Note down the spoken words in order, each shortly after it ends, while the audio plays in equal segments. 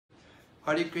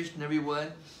Hare Krishna,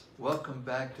 everyone. Welcome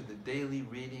back to the daily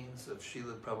readings of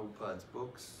Srila Prabhupada's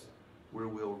books, where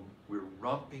we're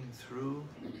romping through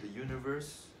the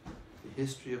universe, the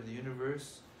history of the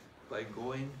universe, by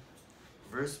going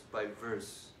verse by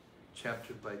verse,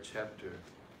 chapter by chapter,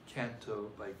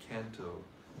 canto by canto,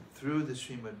 through the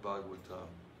Srimad-Bhagavatam,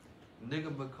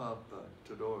 Nigamakapa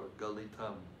Tador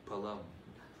Galitam Palam,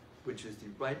 which is the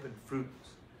ripened fruits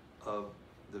of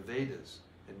the Vedas.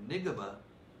 And Nigama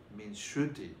means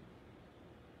Shruti.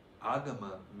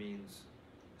 Agama means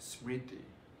Smriti.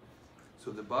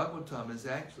 So the Bhagavatam is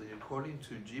actually, according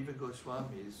to Jiva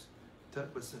Goswami's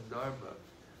Tattva Sandarbha,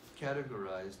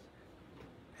 categorized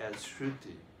as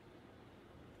Shruti.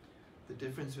 The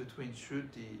difference between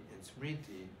Shruti and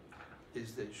Smriti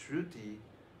is that Shruti,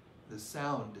 the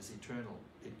sound is eternal.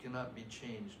 It cannot be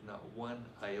changed, not one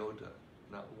iota,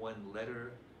 not one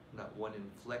letter, not one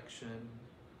inflection.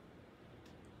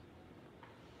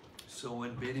 So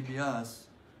when Vedavyas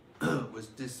was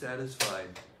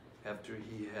dissatisfied after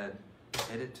he had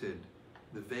edited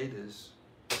the Vedas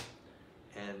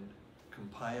and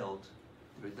compiled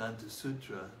the Vedanta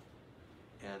Sutra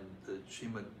and the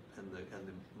Srimad and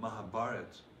the Mahabharata,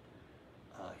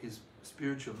 his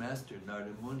spiritual master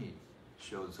Narada Muni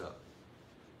shows up,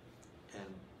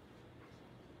 and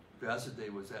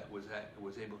Vyasadeva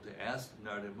was able to ask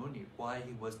Narada Muni why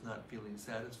he was not feeling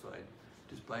satisfied,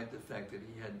 despite the fact that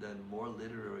he had done more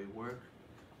literary work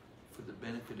for the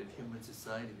benefit of human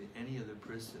society than any other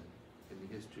person in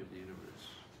the history of the universe.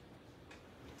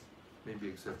 Maybe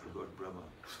except for Lord Brahma.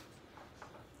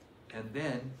 And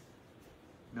then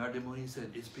Narada Muni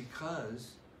said, it's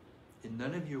because in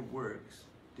none of your works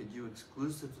did you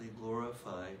exclusively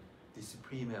glorify the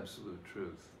Supreme Absolute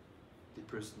Truth, the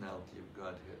personality of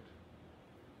Godhead.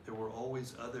 There were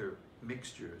always other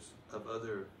mixtures of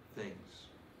other things.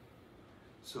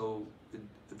 So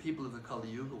the people of the Kali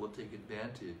Yuga will take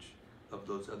advantage of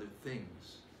those other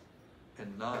things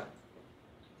and not,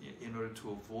 in order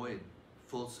to avoid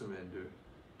full surrender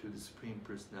to the Supreme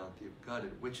Personality of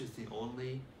Godhead, which is the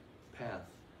only path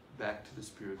back to the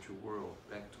spiritual world,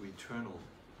 back to eternal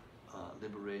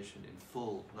liberation in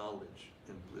full knowledge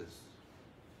and bliss.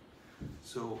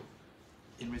 So,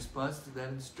 in response to that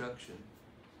instruction,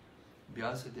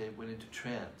 Vyasadeva went into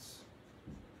trance.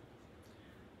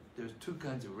 There's two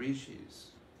kinds of rishis.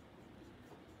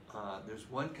 There's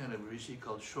one kind of rishi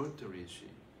called Shota Rishi,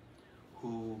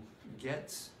 who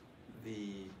gets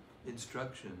the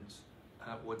instructions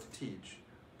what to teach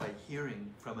by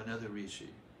hearing from another rishi.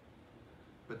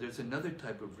 But there's another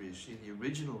type of rishi, the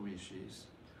original rishis,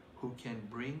 who can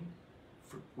bring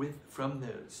from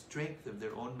the strength of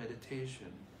their own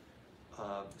meditation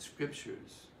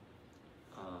scriptures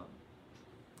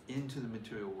into the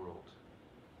material world.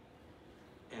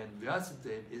 And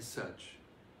Vyasadeva is such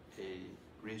a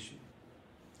rishi.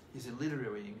 He's a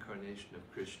literary incarnation of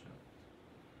Krishna.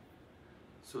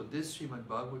 So this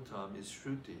Srimad-Bhagavatam is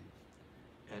Shruti.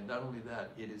 And not only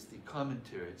that, it is the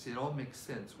commentary. See, it all makes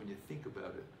sense when you think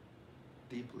about it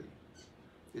deeply.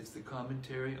 It's the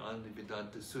commentary on the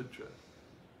Vedanta Sutra.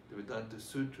 The Vedanta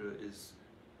Sutra is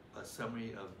a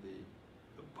summary of the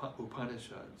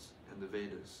Upanishads and the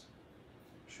Vedas,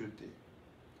 Shruti.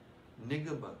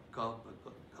 Nigama Kalpa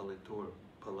Kalitor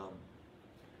Palam.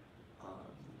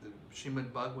 The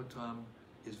Srimad-Bhagavatam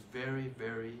is very,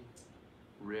 very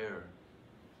rare,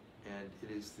 and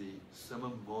it is the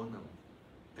summum bonum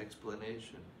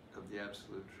explanation of the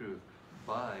Absolute Truth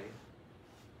by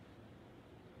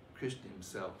Krishna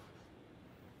himself.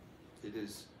 It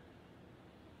is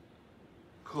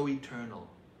co-eternal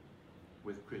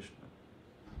with Krishna.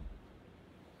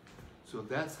 So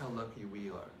that's how lucky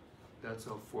we are. That's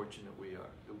how fortunate we are,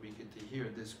 that we get to hear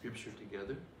this scripture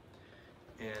together.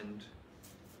 And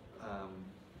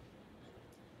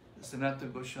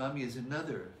Sanatana Goswami is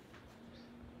another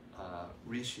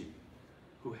rishi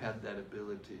who had that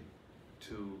ability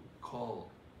to call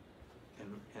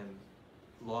and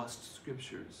lost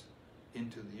scriptures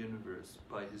into the universe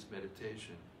by his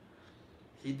meditation.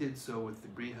 He did so with the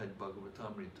Brihad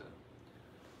Bhagavatamrita,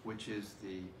 which is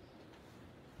the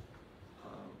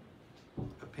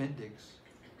appendix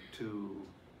to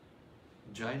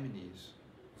Jaimini's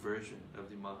version of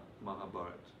the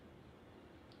Mahabharata,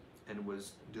 and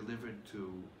was delivered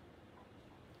to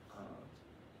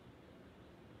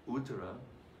Uttara,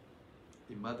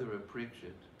 the mother of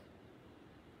Parikshit,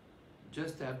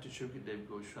 just after Shukadeva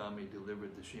Goswami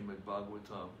delivered the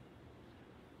Srimad-Bhagavatam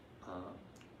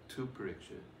to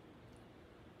Parikshit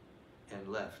and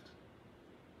left.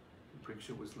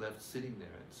 Parikshit was left sitting there,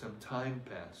 and some time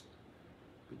passed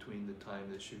between the time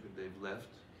that Shukadeva left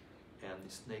and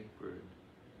the snake bird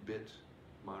bit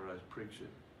Maharaj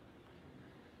Parikshit.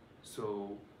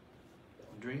 So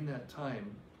during that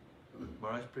time,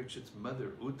 Maharaj Parikshit's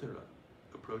mother, Uttara,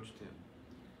 approached him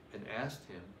and asked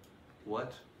him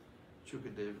what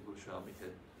Shukadeva Goswami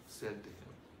had said to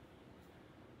him.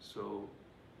 So,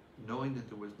 knowing that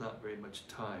there was not very much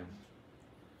time,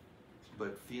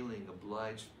 but feeling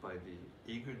obliged by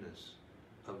the eagerness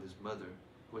of his mother,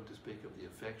 what to speak of the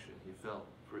affection he felt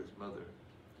for his mother,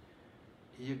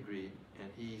 he agreed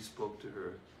and he spoke to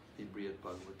her the Brihad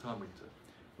Bhagavatamrita,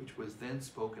 which was then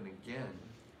spoken again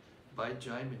by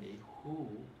Jaimini, who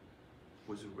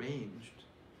was arranged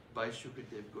by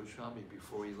Shukadeva Goswami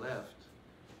before he left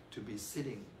to be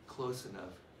sitting close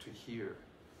enough to hear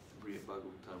the Brihad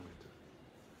Bhagavatamrita.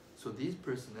 So these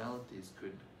personalities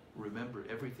could remember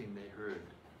everything they heard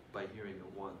by hearing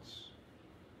it once.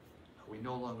 We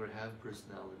no longer have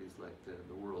personalities like that in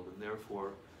the world, and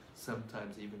therefore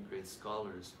sometimes even great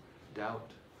scholars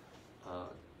doubt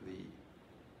the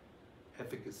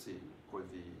efficacy or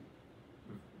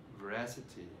the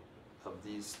veracity of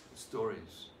these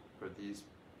stories or these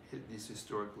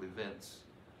historical events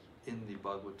in the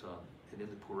Bhagavatam and in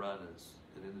the Puranas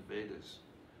and in the Vedas.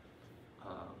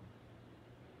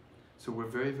 So we're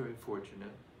very, very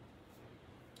fortunate.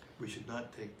 We should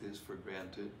not take this for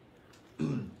granted.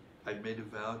 I've made a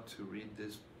vow to read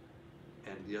this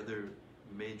and the other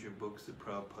major books that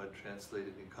Prabhupada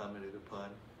translated and commented upon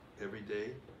every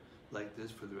day like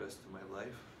this for the rest of my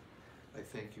life. I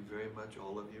thank you very much,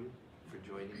 all of you, for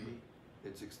joining me.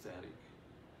 It's ecstatic.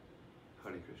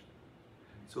 Hare Krishna.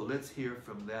 So let's hear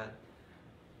from that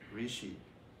Rishi,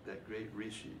 that great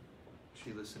Rishi,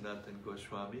 Srila Sanatana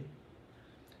Goswami,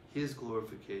 his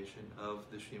glorification of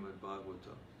the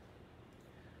Srimad-Bhagavatam.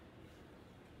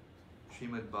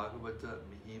 Srimad-Bhagavata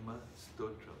Mahima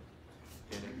Stotram.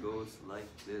 And it goes like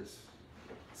this.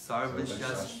 Sarva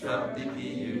Shastra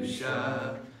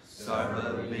Dipiyusha,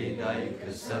 Sarva Vedaika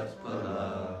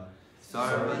Satpala,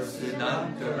 Sarva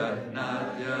Siddhanta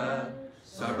Ratnadya,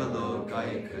 Sarva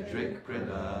Lokaika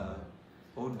Drikprada.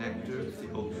 O nectar of the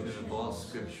ocean of all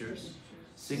scriptures,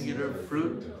 singular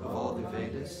fruit of all the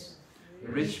Vedas,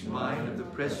 rich mine of the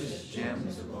precious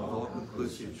gems of all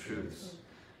conclusive truths.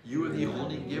 You are the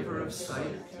only giver of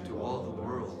sight to all the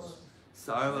worlds.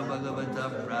 Sarva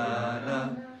Bhagavata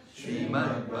Prana,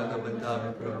 Srimad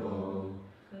Bhagavata Prabhu,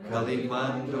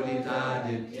 Kalimandolita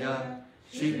Ditya,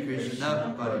 Shri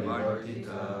Krishna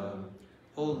Parivartita.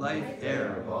 O life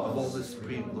air of all the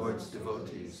Supreme Lord's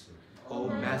devotees, O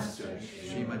Master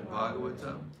Srimad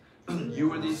Bhagavatam,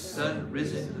 you are the sun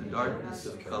risen in the darkness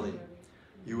of Kali.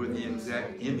 You are the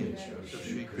exact image of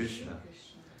Shri Krishna.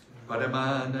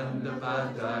 Paramananda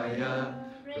Padaya,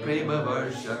 Prema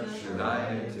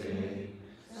Varshakshurayate,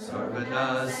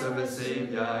 Sarvada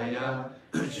Sarvasevyaya,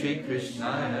 Shri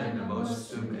Krishnaya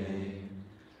Namostume.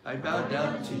 I bow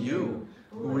down to you,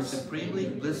 who are supremely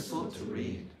blissful to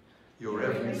read. Your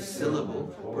every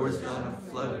syllable pours down a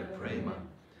flood of prema.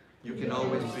 You can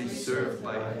always be served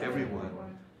by everyone.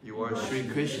 You are Shri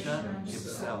Krishna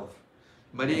himself.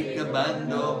 Marika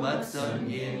Bando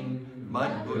Matsangin,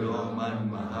 Madguru Man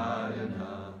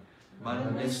Mahadana,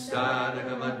 Man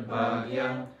Nistadaka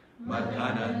Madbhagya,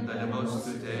 Madhananda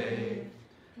Namostute.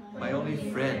 My only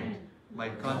friend, my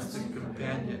constant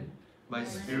companion, my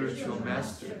spiritual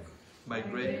master, my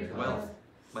great wealth,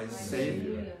 my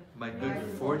savior, my good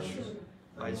fortune,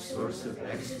 my source of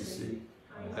ecstasy,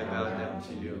 I bow down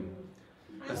to you.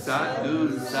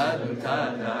 Asadu sadhu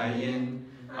tadayin,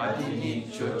 adini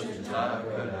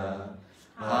chochatakara,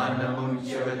 hanamun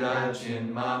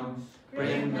chavadachin mam,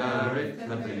 premnarit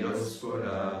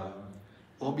lapiyospura.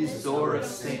 O bestower of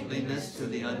saintliness to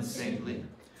the unsaintly,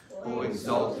 O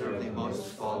exalter of the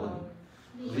most fallen,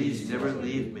 please never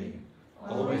leave me.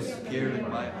 Always appear in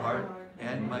my heart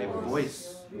and my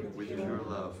voice with pure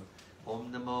love.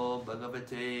 Om Namo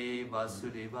Bhagavate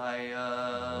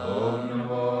Vasudevaya. Om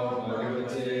Namo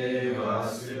Bhagavate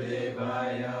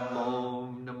Vasudevaya.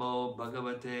 Om Namo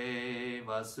Bhagavate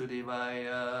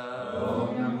Vasudevaya.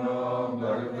 Om Namo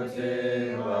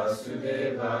Bhagavate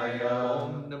Vasudevaya.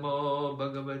 Om Namo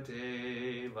Bhagavate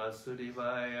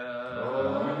Vasudevaya.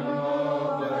 Om Namo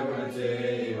Bhagavate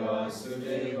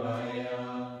Vasudevaya.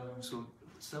 So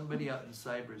somebody out in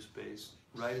cyberspace,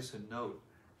 write us a note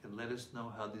and let us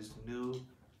know how this new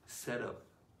setup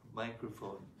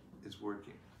microphone is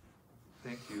working.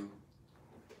 Thank you.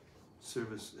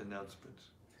 Service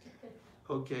announcements.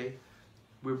 Okay,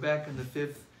 we're back in the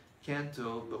 5th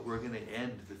canto, but we're going to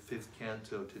end the 5th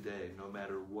canto today, no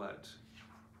matter what.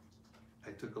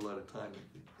 I took a lot of time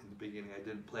in the beginning. I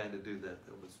didn't plan to do that.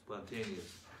 That was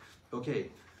spontaneous.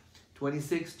 Okay,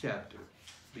 26th chapter,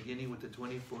 beginning with the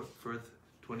 24th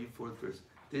verse.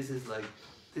 This is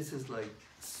like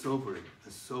sobering,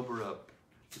 a sober up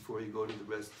before you go to the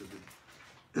rest of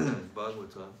the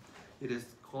Bhagavatam. It is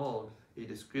called a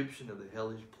description of the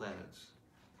hellish planets,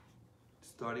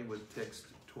 starting with text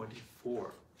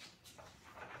 24.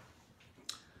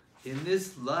 In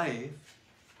this life,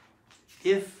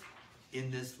 if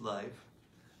in this life,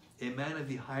 a man of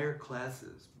the higher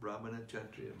classes, Brahmana,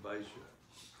 Kshatriya, and Vaishya,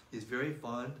 is very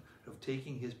fond of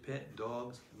taking his pet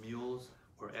dogs, mules,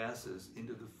 or asses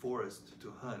into the forest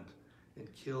to hunt and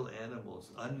kill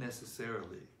animals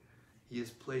unnecessarily, he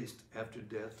is placed after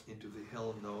death into the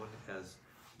hell known as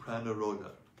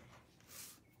Pranaroda.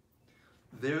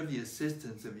 There the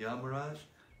assistants of Yamaraj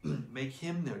make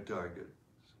him their target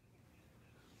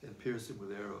and pierce him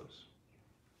with arrows.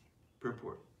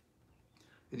 Purport.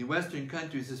 In the Western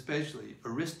countries especially,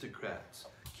 aristocrats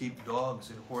keep dogs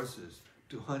and horses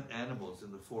to hunt animals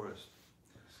in the forest.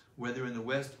 Whether in the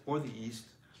West or the East,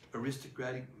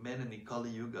 aristocratic men in the Kali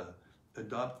Yuga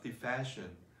adopt the fashion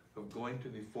of going to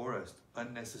the forest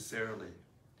unnecessarily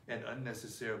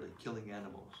killing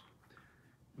animals.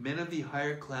 Men of the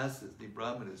higher classes, the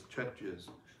Brahmanas, Kshatriyas,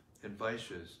 and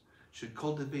Vaishyas, should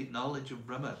cultivate knowledge of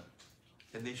Brahman,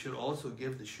 and they should also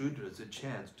give the Shudras a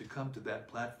chance to come to that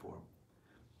platform.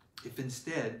 If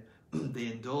instead they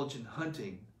indulge in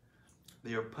hunting,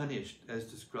 they are punished as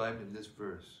described in this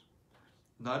verse.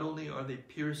 Not only are they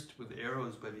pierced with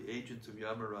arrows by the agents of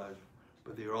Yamaraj,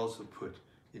 but they are also put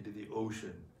into the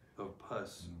ocean of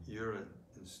pus, urine,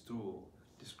 and stool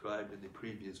described in the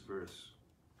previous verse.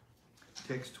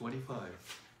 Text 25.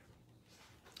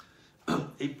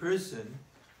 A person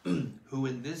who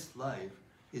in this life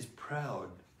is proud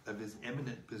of his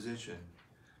eminent position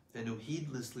and who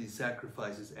heedlessly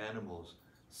sacrifices animals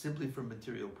simply for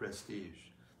material prestige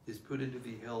is put into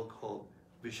the hell called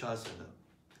Vishasana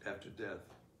after death.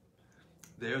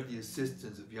 There the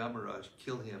assistants of Yamaraj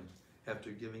kill him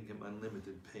after giving him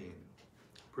unlimited pain.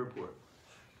 Purport.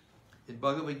 In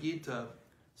Bhagavad Gita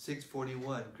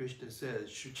 6:41, Krishna says,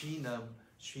 Shuchinam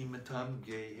Srimatam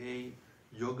Gehe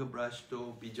Yoga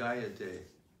Brashto Vijayate.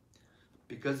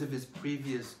 Because of his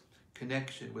previous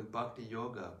connection with Bhakti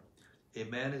Yoga, a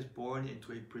man is born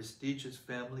into a prestigious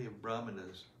family of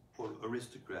Brahmanas or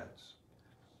aristocrats.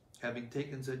 Having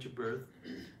taken such a birth,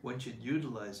 one should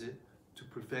utilize it to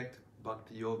perfect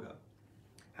Bhakti Yoga.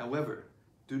 However,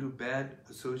 due to bad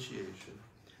association,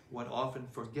 one often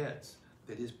forgets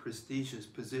that his prestigious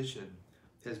position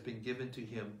has been given to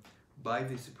him by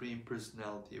the Supreme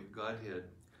Personality of Godhead,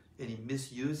 and he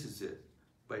misuses it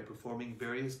by performing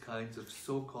various kinds of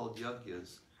so-called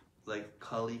yagyas like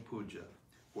Kali Puja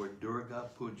or Durga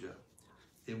Puja,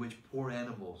 in which poor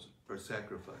animals are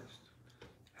sacrificed.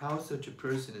 How such a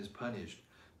person is punished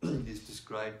is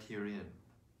described herein.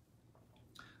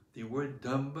 The word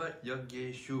Damba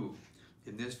Yagyeshu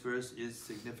in this verse is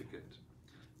significant.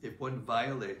 If one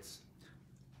violates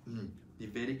the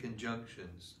Vedic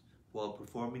injunctions while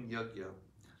performing yajna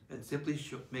and simply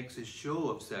makes a show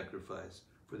of sacrifice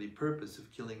for the purpose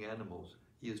of killing animals,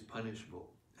 he is punishable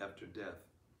after death.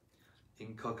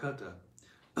 In Calcutta,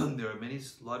 there are many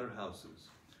slaughterhouses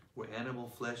where animal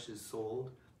flesh is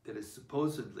sold that has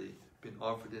supposedly been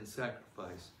offered in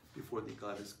sacrifice before the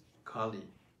goddess Kali.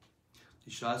 The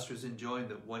Shastras enjoin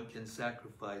that one can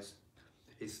sacrifice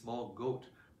a small goat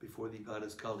before the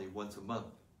goddess Kali once a month.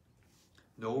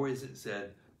 Nowhere is it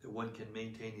said that one can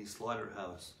maintain a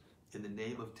slaughterhouse in the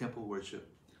name of temple worship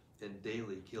and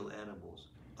daily kill animals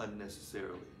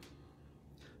unnecessarily.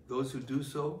 Those who do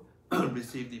so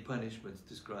receive the punishments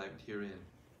described herein.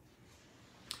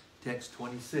 Text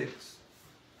 26.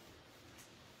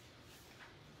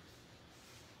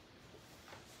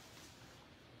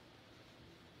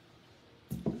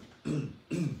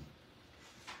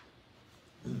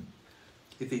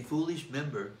 If a foolish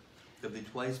member of the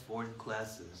twice-born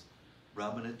classes,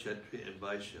 Brahmana, Kshatriya, and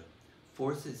Vaishya,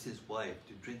 forces his wife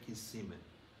to drink his semen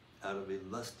out of a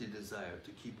lusty desire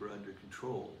to keep her under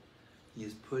control, he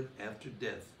is put after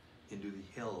death into the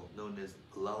hell known as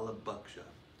Lala Bhaksha.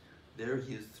 There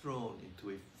he is thrown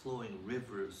into a flowing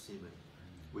river of semen,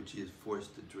 which he is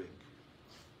forced to drink.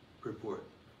 Purport.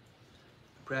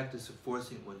 The practice of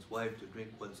forcing one's wife to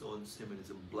drink one's own semen is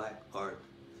a black art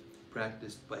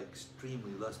practiced by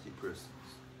extremely lusty persons.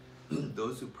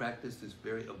 Those who practice this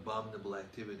very abominable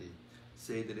activity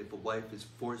say that if a wife is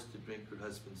forced to drink her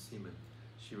husband's semen,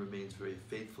 she remains very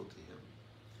faithful to him.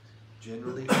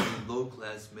 Generally, only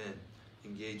low-class men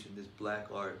engage in this black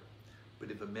art,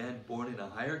 but if a man born in a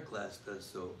higher class does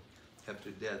so,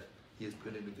 after death he is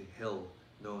put into the hell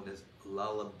known as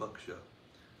Lala Bhaksha.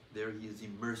 There he is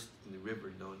immersed in the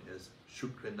river known as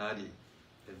Shukranadi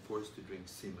and forced to drink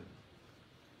semen.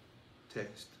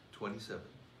 Text 27.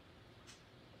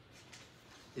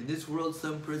 In this world,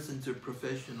 some persons are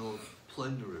professional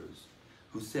plunderers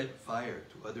who set fire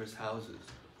to others' houses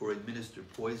or administer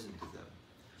poison to them.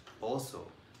 Also,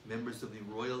 members of the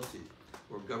royalty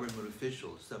or government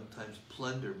officials sometimes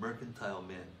plunder mercantile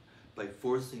men by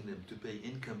forcing them to pay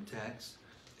income tax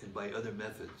and by other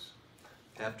methods.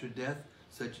 After death,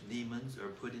 such demons are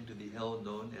put into the hell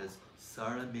known as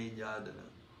Sara-Meyadana.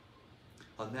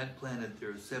 On that planet, there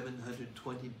are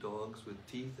 720 dogs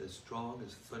with teeth as strong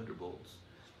as thunderbolts.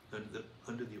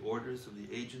 Under the orders of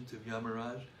the agents of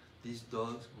Yamaraj, these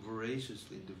dogs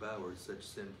voraciously devour such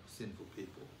sinful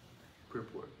people.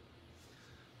 Purport.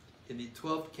 In the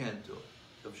 12th canto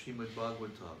of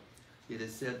Srimad-Bhagavatam, it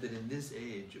is said that in this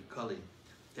age of Kali,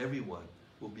 everyone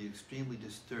will be extremely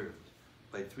disturbed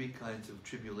by three kinds of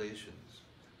tribulations: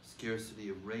 scarcity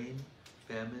of rain,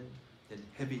 famine, and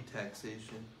heavy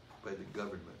taxation by the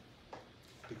government.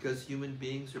 Because human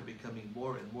beings are becoming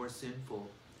more and more sinful,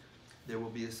 there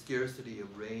will be a scarcity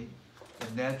of rain,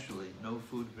 and naturally no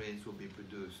food grains will be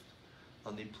produced.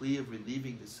 On the plea of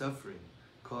relieving the suffering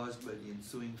caused by the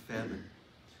ensuing famine,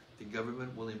 the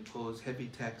government will impose heavy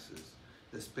taxes,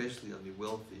 especially on the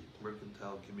wealthy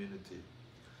mercantile community.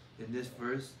 In this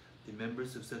verse, the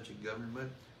members of such a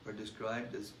government are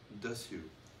described as dasyu,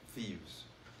 thieves.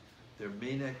 Their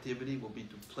main activity will be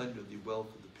to plunder the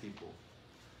wealth of the people.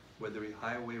 Whether a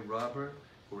highway robber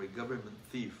or a government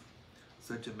thief,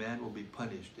 such a man will be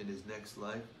punished in his next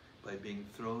life by being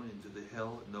thrown into the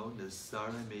hell known as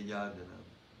Sara-Meyadana,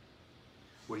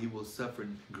 where he will suffer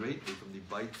greatly from the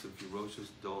bites of ferocious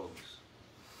dogs.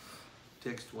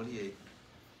 Text 28.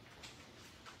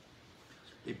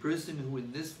 A person who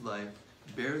in this life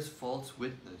bears false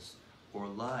witness or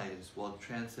lies while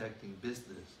transacting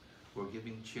business or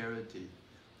giving charity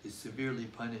is severely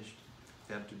punished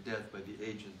after death by the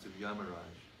agents of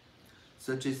Yamaraj.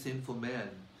 Such a sinful man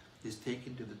is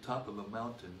taken to the top of a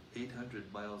mountain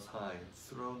 800 miles high and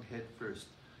thrown headfirst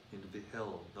into the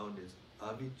hell known as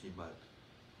Avijimat.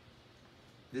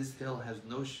 This hell has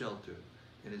no shelter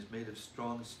and is made of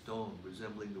strong stone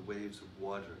resembling the waves of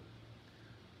water.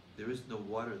 There is no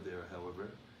water there, however,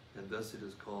 and thus it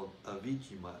is called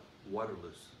Avijimat,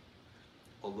 waterless.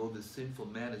 Although the sinful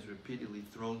man is repeatedly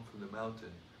thrown from the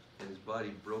mountain and his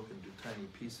body broken to tiny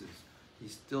pieces, he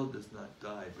still does not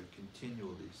die but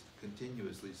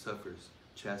continuously suffers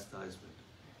chastisement.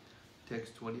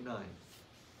 Text 29.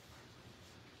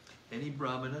 Any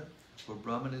Brahmana or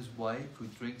Brahmana's wife who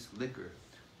drinks liquor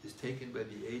is taken by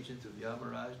the agent of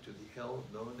Yamaraj to the hell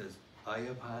known as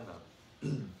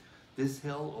Ayapana. This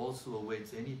hell also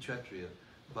awaits any Kshatriya,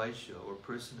 Vaishya, or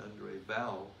person under a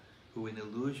vow who in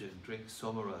illusion drinks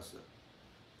somarasa.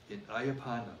 In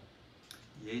Ayapana,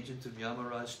 the agents of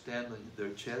Yamaraj stand on their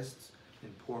chests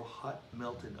and pour hot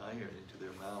melted iron into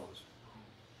their mouths.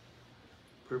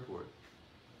 Purport.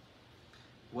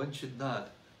 One should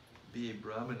not be a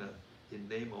Brahmana in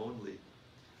name only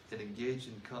and engage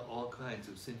in all kinds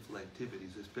of sinful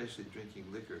activities, especially drinking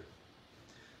liquor.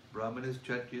 Brahmanas,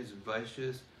 Kshatriyas, and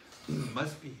Vaishyas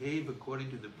must behave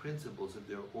according to the principles of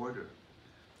their order.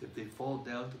 If they fall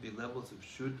down to the levels of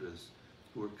Shudras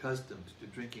who are accustomed to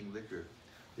drinking liquor,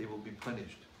 they will be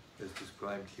punished as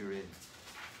described herein.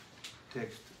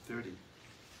 Text 30.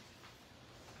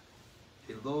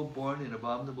 A low-born and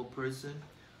abominable person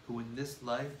who in this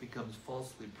life becomes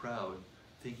falsely proud,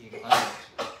 thinking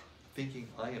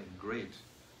I am great,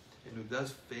 and who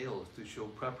thus fails to show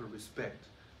proper respect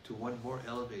to one more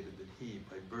elevated than he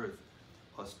by birth,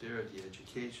 austerity,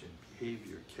 education,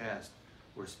 behavior, caste,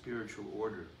 or spiritual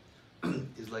order,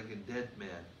 is like a dead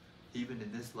man, even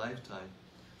in this lifetime,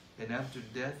 and after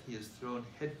death he is thrown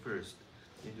headfirst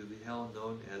into the hell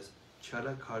known as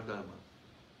Charakardama.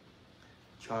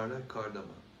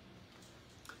 Charakardama.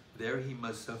 There he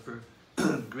must suffer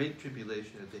great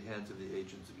tribulation at the hands of the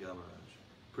agents of Yamaraj.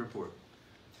 Purport.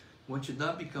 One should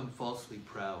not become falsely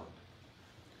proud.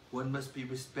 One must be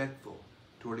respectful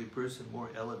toward a person more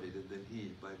elevated than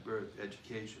he by birth,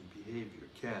 education, behavior,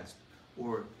 caste,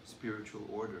 or spiritual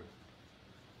order.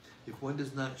 If one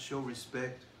does not show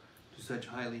respect to such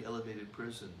highly elevated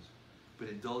persons, but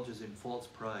indulges in false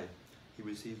pride, he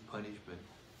receives punishment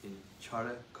in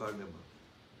Charakardama.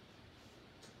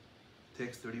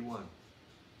 Text 31.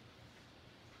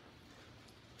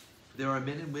 There are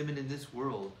men and women in this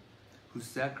world who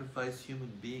sacrifice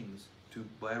human beings to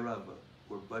Bhairava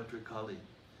or Bhadrakali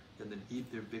and then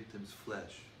eat their victims'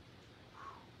 flesh.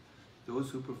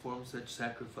 Those who perform such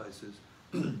sacrifices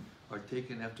are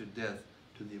taken after death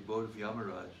to the abode of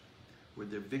Yamaraj, where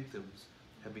their victims,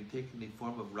 having taken the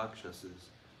form of Rakshasas,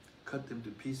 cut them to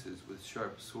pieces with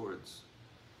sharp swords.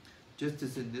 Just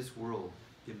as in this world,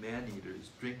 the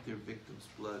man-eaters drink their victims'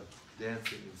 blood,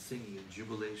 dancing and singing in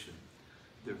jubilation,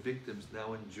 their victims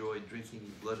now enjoy drinking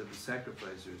the blood of the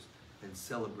sacrificers and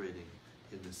celebrating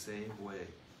in the same way.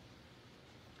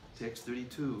 Text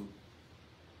 32.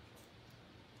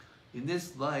 In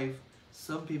this life,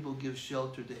 some people give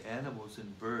shelter to animals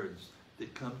and birds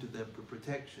that come to them for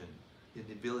protection in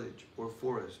the village or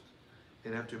forest,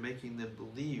 and after making them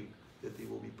believe that they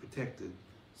will be protected,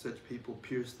 such people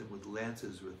pierce them with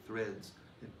lances or threads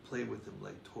and play with them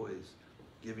like toys,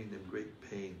 giving them great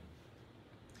pain.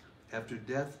 After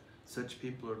death, such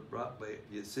people are brought by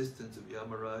the assistance of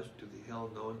Yamaraj to the hell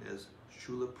known as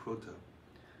Shulaprota,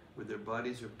 where their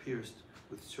bodies are pierced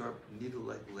with sharp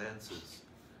needle-like lances.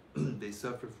 They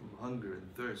suffer from hunger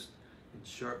and thirst, and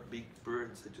sharp-beaked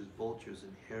birds such as vultures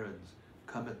and herons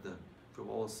come at them from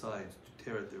all sides to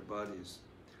tear at their bodies.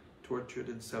 Tortured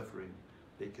and suffering,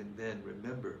 they can then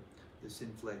remember the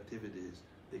sinful activities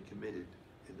they committed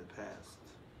in the past.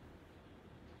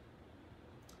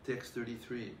 Text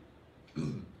 33.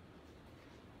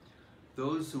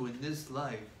 Those who in this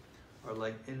life are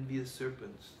like envious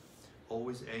serpents,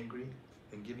 always angry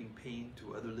and giving pain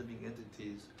to other living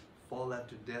entities, fall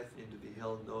after death into the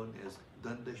hell known as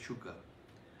Danda Shuka.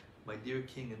 My dear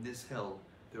king, in this hell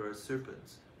there are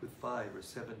serpents with 5 or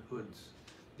 7 hoods.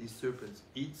 These serpents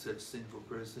eat such sinful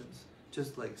persons,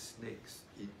 just like snakes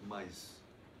eat mice.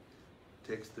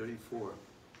 Text 34.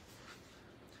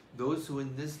 Those who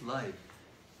in this life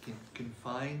can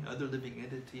confine other living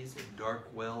entities in dark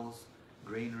wells,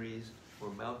 granaries, or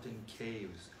mountain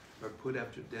caves are put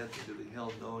after death into the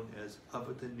hell known as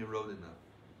Avata Nirodhana.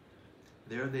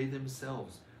 There they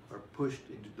themselves are pushed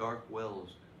into dark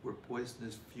wells where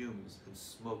poisonous fumes and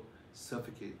smoke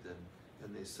suffocate them,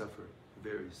 and they suffer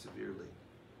very severely.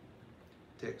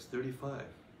 Text 35.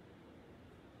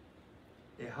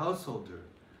 A householder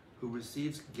who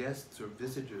receives guests or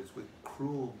visitors with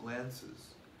cruel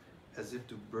glances, as if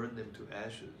to burn them to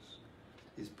ashes,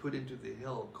 is put into the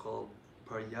hell called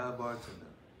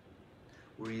Paryavartana,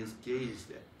 where he is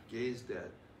gazed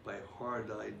at by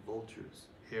hard-eyed vultures,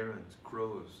 herons,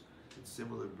 crows, and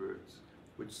similar birds,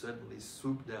 which suddenly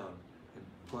swoop down and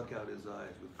pluck out his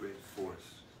eyes with great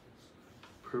force.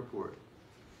 Purport.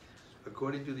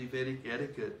 According to the Vedic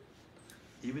etiquette,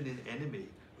 even an enemy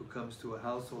who comes to a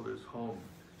householder's home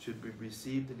should be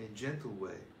received in a gentle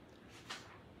way,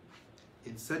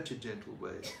 in such a gentle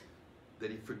way that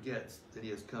he forgets that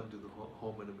he has come to the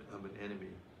home of an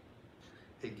enemy.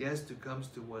 A guest who comes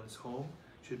to one's home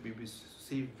should be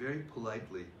received very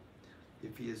politely.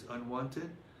 If he is unwanted,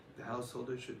 the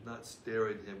householder should not stare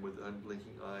at him with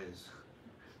unblinking eyes.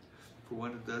 For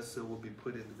one who does so will be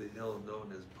put into the hell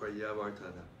known as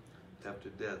Paryavartana after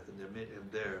death, and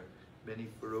there many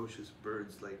ferocious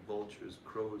birds like vultures,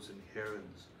 crows, and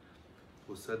herons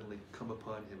will suddenly come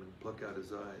upon him and pluck out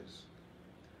his eyes.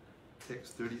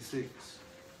 Text 36.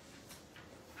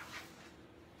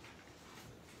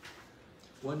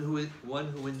 One who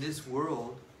in this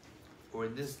world or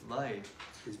in this life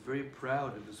is very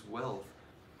proud of his wealth.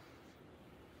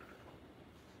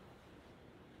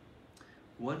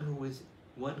 One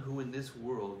who in this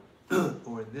world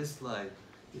or in this life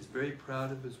is very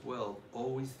proud of his wealth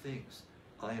always thinks,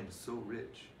 I am so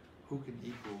rich, who can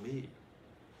equal me?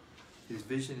 His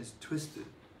vision is twisted,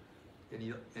 and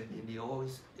he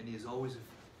is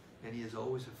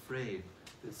always afraid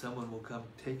that someone will come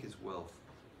take his wealth.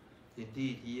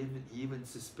 Indeed, he even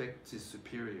suspects his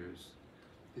superiors.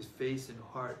 His face and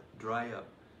heart dry up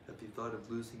at the thought of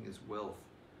losing his wealth,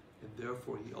 and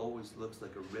therefore he always looks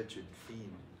like a wretched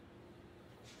fiend.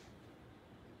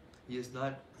 He is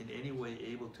not in any way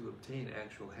able to obtain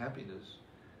actual happiness,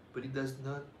 but he does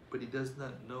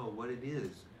not know what it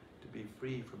is to be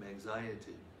free from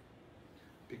anxiety.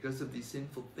 Because of the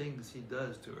sinful things he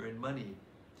does to earn money,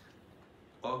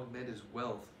 augment his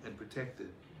wealth, and protect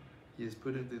it, he is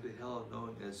put into the hell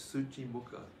known as Suchi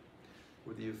Mukha,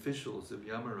 where the officials of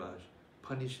Yamaraj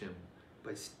punish him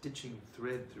by stitching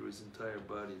thread through his entire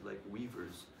body like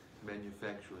weavers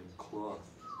manufacturing cloth.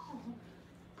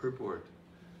 Purport.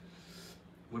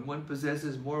 When one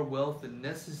possesses more wealth than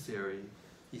necessary,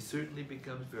 he certainly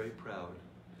becomes very proud.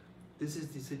 This is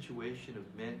the situation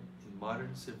of men in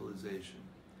modern civilization.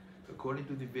 According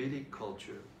to the Vedic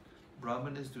culture,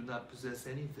 Brahmanas do not possess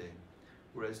anything,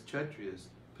 whereas Kshatriyas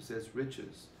possess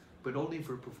riches, but only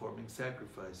for performing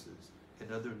sacrifices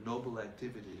and other noble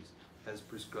activities as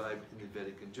prescribed in the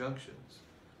Vedic injunctions.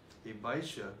 A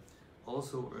Vaishya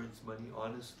also earns money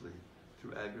honestly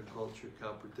through agriculture,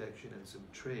 cow protection, and some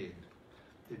trade.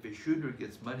 If a Shudra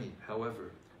gets money,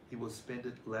 however, he will spend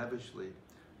it lavishly,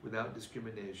 without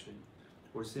discrimination,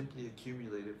 or simply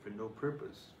accumulate it for no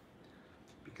purpose.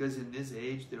 Because in this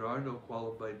age there are no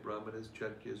qualified brahmanas,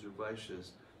 kshatriyas, or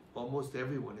vaishyas, almost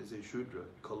everyone is a shudra,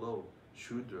 kalo,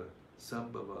 shudra,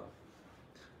 sambhava.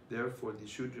 Therefore, the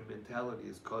shudra mentality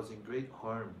is causing great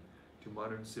harm to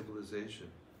modern civilization.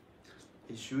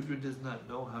 A shudra does not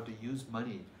know how to use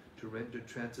money to render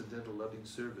transcendental loving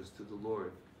service to the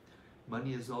Lord.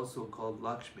 Money is also called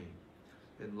Lakshmi,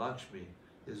 and Lakshmi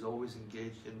is always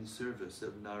engaged in the service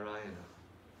of Narayana.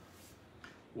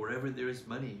 Wherever there is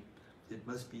money, it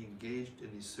must be engaged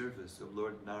in the service of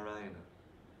Lord Narayana.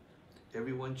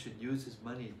 Everyone should use his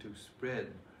money to spread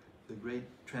the great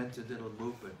transcendental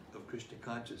movement of Krishna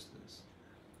consciousness.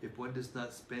 If one does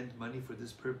not spend money for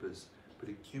this purpose, but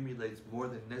accumulates more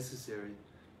than necessary,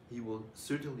 he will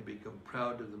certainly become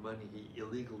proud of the money he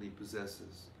illegally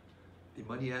possesses. The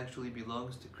money actually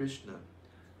belongs to Krishna,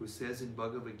 who says in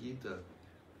Bhagavad Gita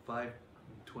 5:29,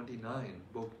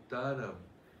 Bhoktaram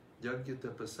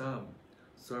Yagyatapasam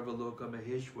Sarvaloka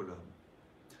Maheshwaram.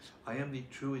 I am the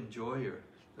true enjoyer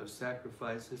of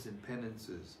sacrifices and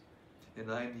penances,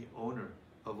 and I am the owner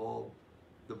of all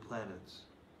the planets.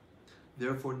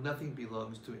 Therefore, nothing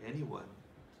belongs to anyone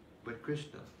but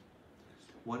Krishna.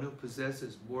 One who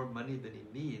possesses more money than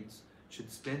he needs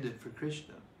should spend it for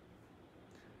Krishna.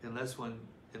 Unless one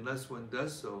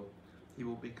does so, he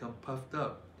will become puffed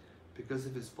up because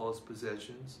of his false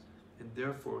possessions, and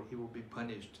therefore he will be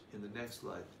punished in the next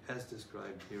life, as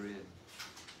described herein.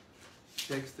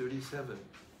 Text 37.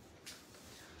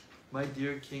 My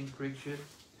dear King Parikshit,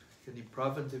 in the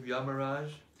province of Yamaraj,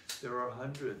 there are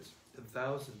hundreds and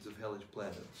thousands of hellish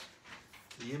planets.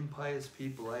 The impious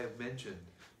people I have mentioned,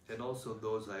 and also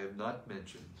those I have not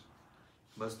mentioned,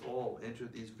 must all enter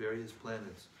these various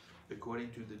planets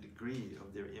according to the degree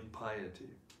of their impiety.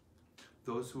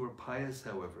 Those who are pious,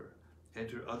 however,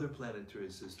 enter other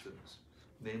planetary systems,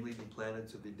 namely the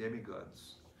planets of the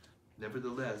demigods.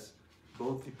 Nevertheless,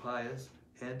 both the pious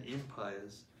and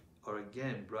impious are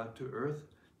again brought to earth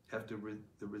after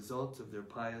the results of their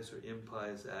pious or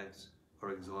impious acts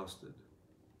are exhausted.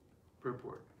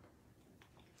 Purport.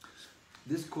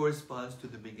 This corresponds to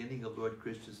the beginning of Lord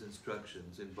Krishna's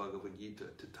instructions in Bhagavad Gita,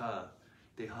 Tata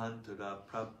Dehantara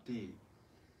Prapti.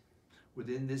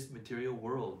 Within this material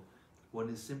world, one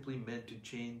is simply meant to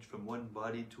change from one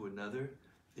body to another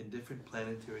in different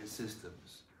planetary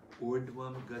systems.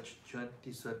 Urdhvam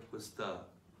gachanti satvasta.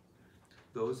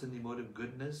 Those in the mode of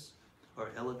goodness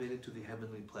are elevated to the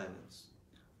heavenly planets.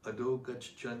 Ado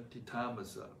gachanti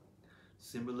tamasa.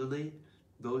 Similarly,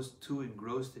 those too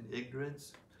engrossed in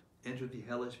ignorance enter the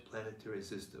hellish planetary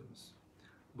systems.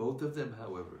 Both of them,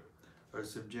 however, are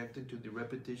subjected to the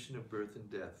repetition of birth and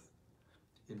death.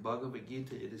 In Bhagavad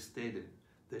Gita it is stated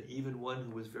that even one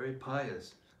who was very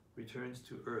pious returns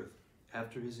to earth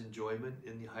after his enjoyment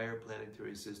in the higher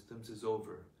planetary systems is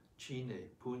over. Chine,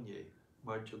 punye,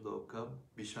 marchalokam,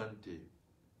 vishanti.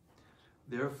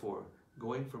 Therefore,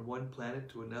 going from one planet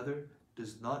to another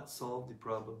does not solve the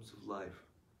problems of life.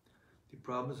 The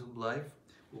problems of life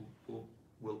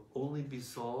will only be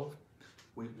solved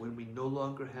when we no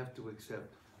longer have to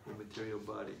accept the material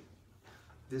body.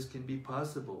 This can be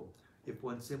possible if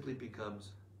one simply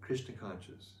becomes Krishna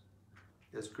conscious.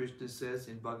 As Krishna says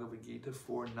in Bhagavad Gita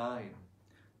 4:9,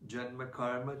 Janma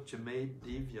karma chame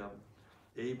divyam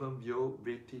evam yo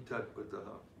vritti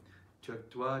tatpataha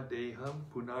chaktva deham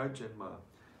punarjanma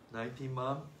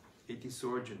naitimam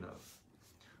itisorjana.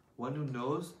 One who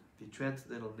knows the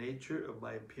transcendental nature of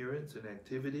my appearance and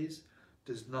activities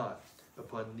does not,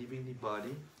 upon leaving the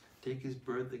body, take his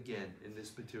birth again in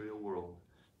this material world,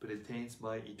 but attains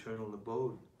my eternal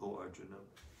abode, O Arjuna.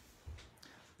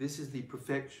 This is the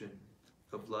perfection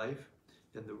of life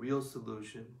and the real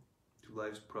solution to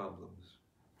life's problems.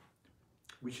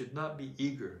 We should not be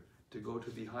eager to go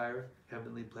to the higher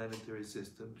heavenly planetary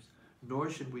systems, nor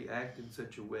should we act in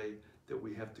such a way that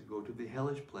we have to go to the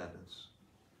hellish planets.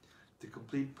 The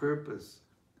complete purpose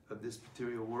of this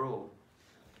material world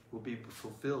will be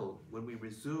fulfilled when we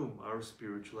resume our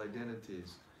spiritual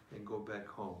identities and go back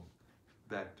home,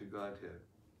 back to Godhead.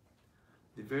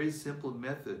 The very simple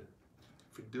method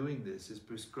for doing this is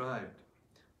prescribed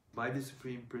by the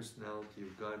Supreme Personality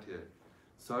of Godhead.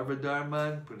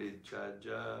 Sarvadharman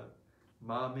parichaja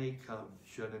mamekam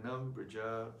sharanam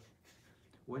vraja.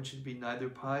 One should be neither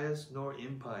pious nor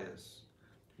impious.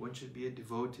 One should be a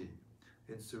devotee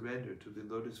and surrender to the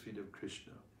lotus feet of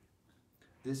Krishna.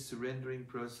 This surrendering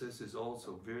process is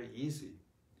also very easy.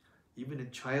 Even a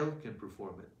child can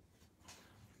perform it.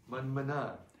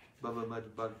 Manmana bhava mad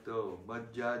bhakto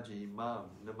madjaji mam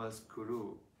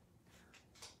namaskuru.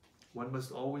 One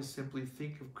must always simply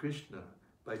think of Krishna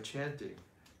by chanting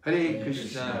Hare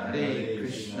Krishna,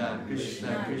 Krishna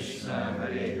Krishna,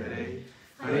 Hare Hare,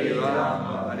 Hare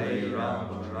Rama,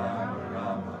 Rama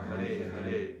Rama, Hare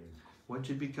Hare. One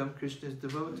should become Krishna's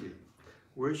devotee,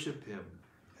 worship him,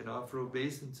 and offer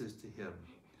obeisances to him.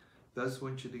 Thus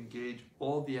one should engage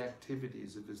all the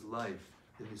activities of his life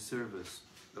in the service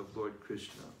of Lord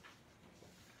Krishna.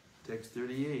 Text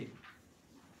 38.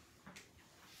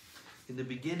 In the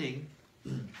beginning,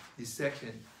 the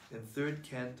second and third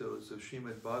cantos of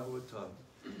Srimad-Bhagavatam,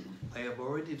 I have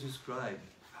already described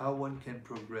how one can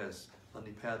progress on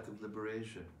the path of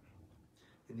liberation.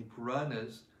 In the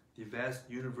Puranas, the vast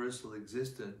universal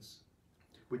existence,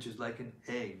 which is like an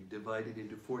egg divided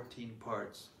into 14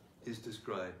 parts, is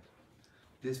described.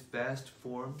 This vast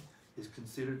form is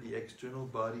considered the external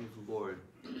body of the Lord,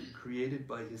 created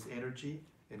by his energy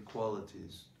and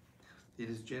qualities. It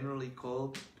is generally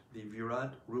called the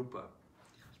Virat Rupa.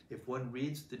 If one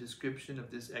reads the description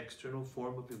of this external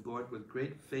form of the Lord with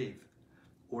great faith,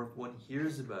 or if one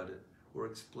hears about it or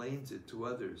explains it to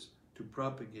others to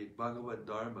propagate Bhagavad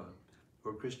Dharma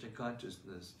or Krishna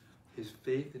consciousness, his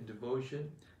faith and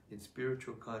devotion in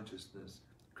spiritual consciousness,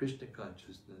 Krishna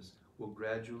consciousness, will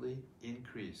gradually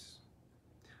increase.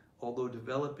 Although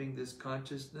developing this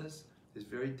consciousness is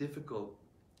very difficult,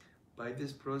 by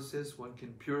this process one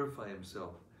can purify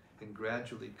himself and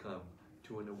gradually come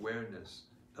to an awareness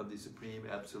of the Supreme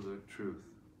Absolute Truth.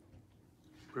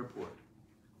 Purport.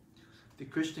 The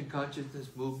Krishna Consciousness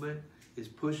movement is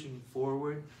pushing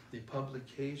forward the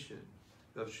publication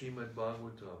of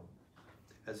Srimad-Bhagavatam,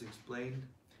 as explained,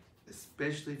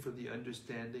 especially for the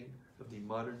understanding of the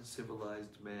modern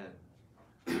civilized man,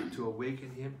 to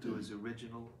awaken him to his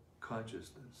original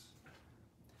consciousness.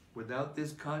 Without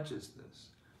this consciousness,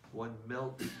 one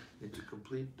melts into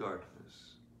complete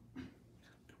darkness.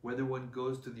 Whether one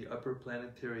goes to the upper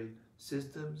planetary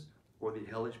systems or the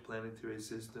hellish planetary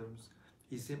systems,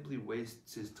 he simply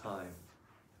wastes his time.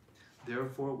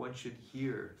 Therefore, one should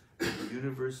hear the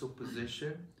universal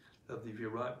position of the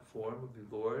Virat form of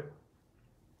the Lord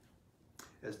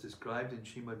as described in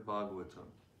Srimad-Bhagavatam.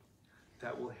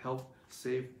 That will help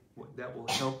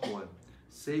one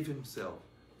save himself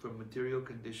from material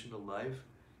conditional life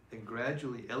and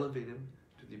gradually elevate him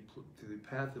to the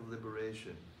path of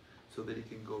liberation, so that he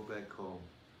can go back home,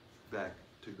 back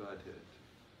to Godhead.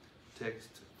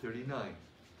 Text 39.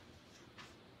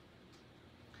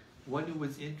 One who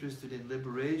is interested in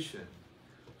liberation,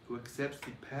 who accepts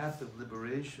the path of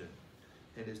liberation,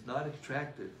 and is not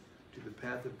attracted to the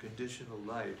path of conditional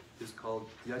life, is called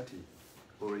yati,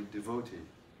 or a devotee.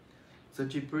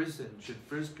 Such a person should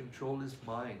first control his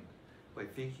mind by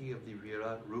thinking of the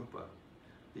Virat Rupa,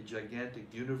 the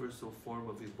gigantic universal form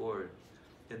of the Lord,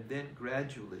 and then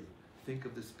gradually think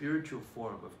of the spiritual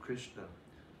form of Krishna,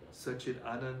 Sachit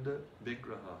Ananda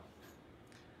Vigraha.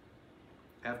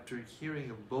 After hearing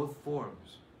of both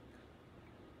forms,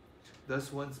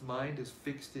 thus one's mind is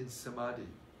fixed in samadhi.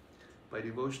 By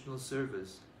devotional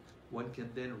service, one can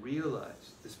then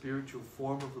realize the spiritual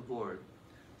form of the Lord,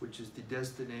 which is the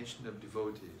destination of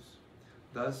devotees.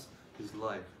 Thus, his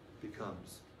life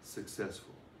becomes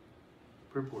successful.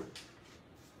 Purport.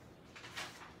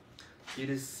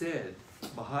 It is said,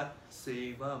 Mahat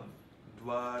Sevam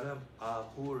Dwaram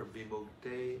Ahur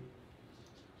Vimukte,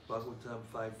 Bhagavatam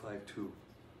 5.5.2.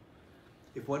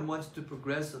 If one wants to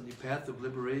progress on the path of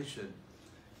liberation,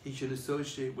 he should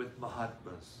associate with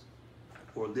Mahatmas,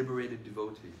 or liberated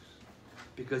devotees,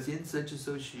 because in such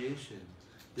association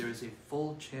there is a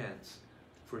full chance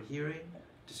for hearing,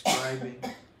 describing,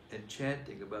 and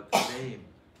chanting about the name,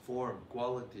 form,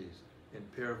 qualities,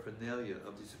 and paraphernalia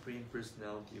of the Supreme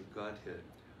Personality of Godhead,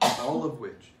 all of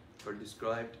which are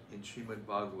described in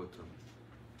Srimad-Bhagavatam.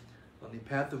 On the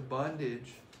path of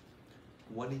bondage,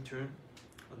 one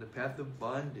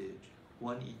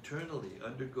eternally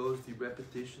undergoes the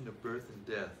repetition of birth and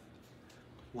death.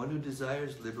 One who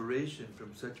desires liberation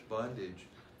from such bondage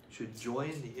should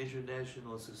join the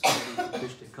International Society for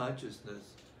Krishna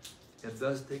Consciousness and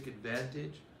thus take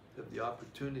advantage of the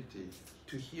opportunity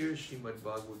to hear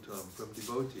Srimad-Bhagavatam from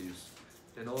devotees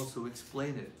and also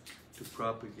explain it to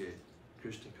propagate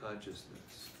Krishna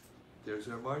consciousness. There's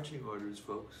our marching orders,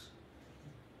 folks.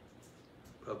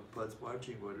 Prabhupada's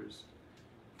marching orders.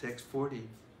 Text 40.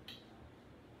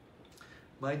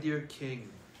 My dear King,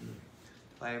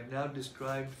 I have now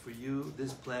described for you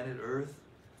this planet Earth,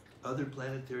 other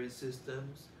planetary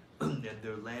systems, and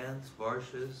their lands,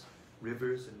 varshas,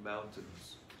 rivers, and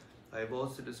mountains. I have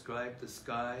also described the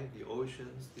sky, the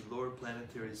oceans, the lower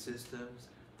planetary systems,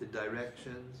 the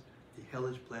directions, the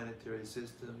hellish planetary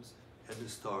systems, and the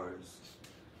stars.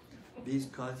 These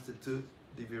constitute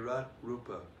the Virat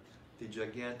Rupa, the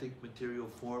gigantic material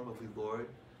form of the Lord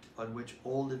on which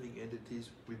all living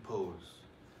entities repose.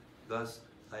 Thus,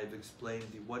 I have explained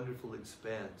the wonderful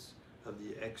expanse of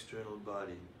the external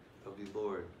body of the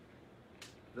Lord.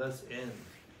 Thus end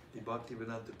the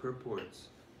Bhaktivedanta purports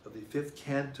of the 5th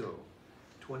canto,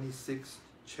 26th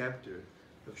chapter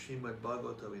of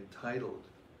Srimad-Bhagavatam, entitled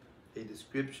A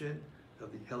Description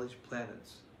of the Hellish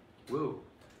Planets. Whoa!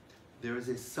 There is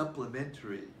a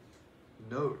supplementary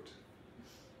note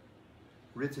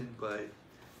written by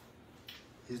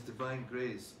His Divine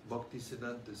Grace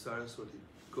Bhaktisiddhanta Saraswati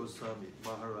Goswami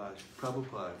Maharaj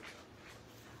Prabhupada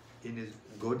in his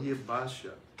Gaudiya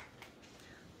Bhasha.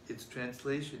 Its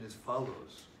translation is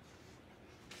follows.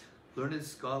 Learned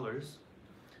scholars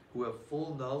who have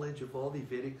full knowledge of all the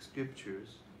Vedic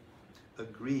scriptures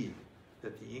agree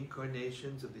that the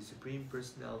incarnations of the Supreme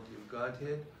Personality of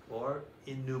Godhead are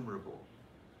innumerable.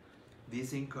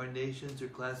 These incarnations are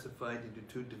classified into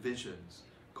 2 divisions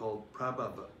called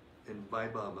Prabhava and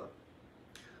Vaibhava.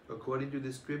 According to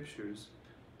the scriptures,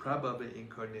 Prabhava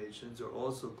incarnations are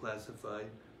also classified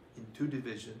in 2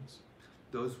 divisions,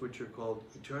 those which are called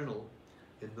eternal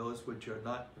and those which are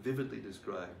not vividly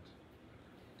described.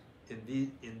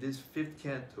 In this 5th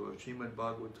canto of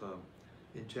Srimad-Bhagavatam,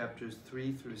 in chapters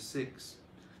 3 through 6,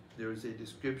 there is a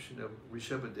description of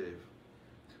Rishabhadev,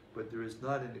 but there is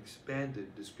not an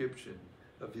expanded description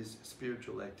of his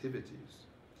spiritual activities.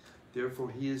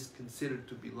 Therefore, he is considered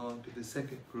to belong to the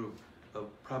 2nd group of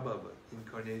Prabhava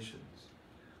incarnations.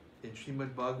 In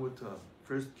Srimad-Bhagavatam,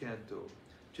 1st canto,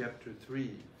 chapter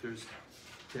 3, verse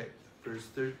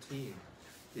 13,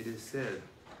 it is said,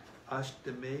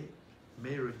 Ashtame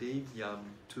Merudevyam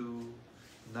tu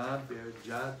na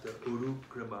berjata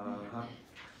urukramaha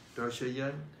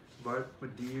darshayan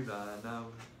vartmadiranam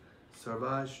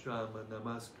sarvashrama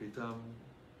namaskritam.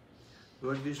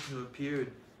 Lord Vishnu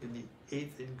appeared in the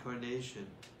 8th incarnation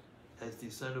as the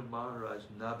son of Maharaj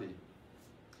Nabi,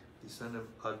 the son of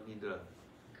Agnidra,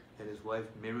 and his wife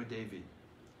Merudevi.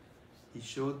 He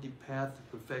showed the path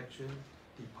of perfection,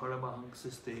 the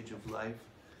Paramahansa stage of life,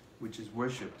 which is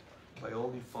worshipped by all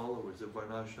the followers of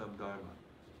Varnashram Dharma.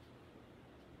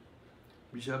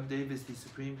 Rishabhadev is the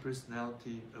Supreme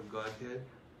Personality of Godhead,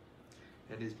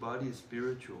 and his body is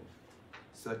spiritual,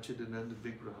 Satchidananda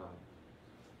Vigraha.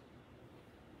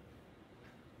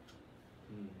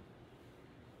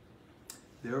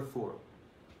 Therefore,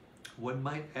 one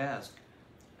might ask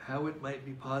how it might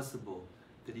be possible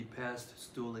that he passed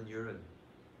stool and urine.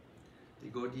 The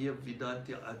Gaudiya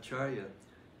Vedanta Acharya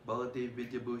Baladev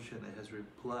Vidyabhushana has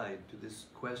replied to this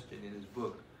question in his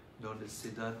book known as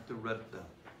Siddhanta Ratna,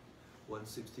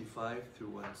 165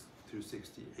 through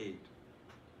 68.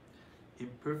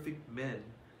 Imperfect men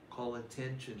call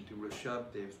attention to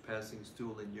Rishabhadev's passing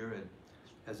stool and urine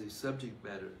as a subject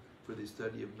matter for the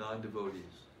study of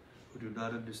non-devotees who do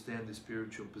not understand the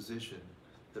spiritual position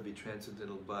of a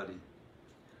transcendental body.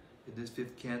 In this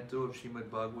 5th canto of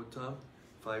Srimad-Bhagavatam,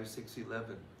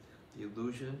 5.6.11, the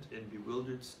illusioned and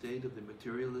bewildered state of the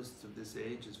materialists of this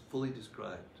age is fully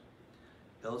described.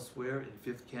 Elsewhere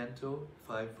in 5th canto,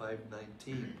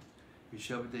 5.5.19,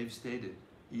 Rishabhadev stated,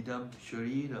 Idam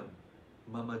shariram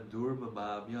mama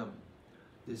durbhabhavyam.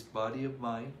 This body of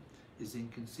mine is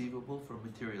inconceivable for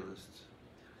materialists.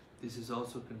 This is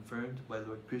also confirmed by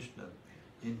Lord Krishna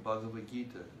in Bhagavad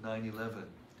Gita 9.11.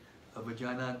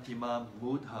 Avajananti mam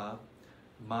mudha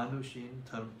manushin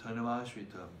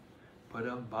tanamashritam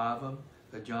padam bhavam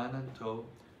ajananto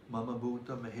mama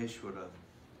bhuta maheshwaram.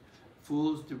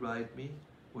 Fools deride me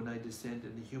when I descend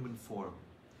in the human form.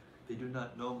 They do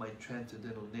not know my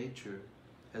transcendental nature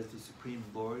as the Supreme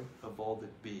Lord of all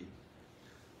that be.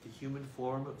 The human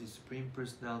form of the Supreme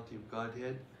Personality of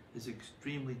Godhead is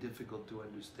extremely difficult to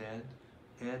understand,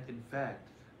 and in fact,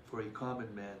 for a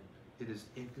common man, it is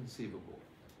inconceivable.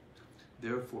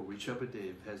 Therefore,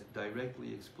 Rishabhadev has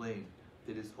directly explained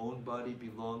that his own body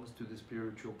belongs to the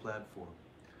spiritual platform.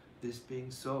 This being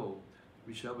so,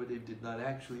 Rishabhadev did not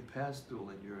actually pass stool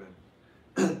and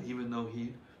urine, even though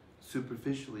he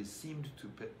superficially seemed to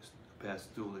pass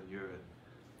stool and urine.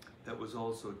 That was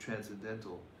also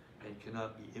transcendental and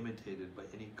cannot be imitated by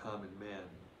any common man.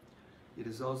 It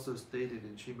is also stated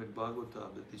in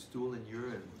Srimad-Bhagavatam that the stool and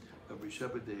urine of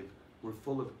Rishabhadev were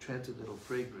full of transcendental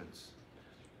fragrance.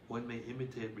 One may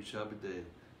imitate Rishabhadev,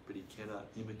 but he cannot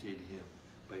imitate him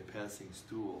by passing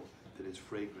stool that is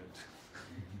fragrant.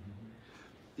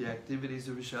 The activities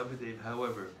of Rishabhadev,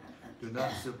 however, do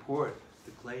not support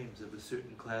the claims of a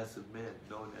certain class of men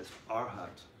known as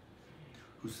Arhat,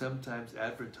 who sometimes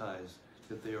advertise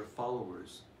that they are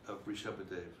followers of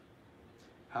Rishabhadev.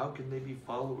 How can they be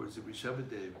followers of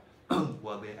Rishabhadev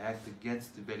while they act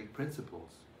against the Vedic principles?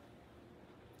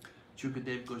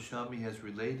 Shukadev Goswami has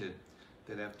related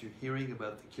that after hearing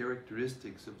about the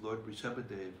characteristics of Lord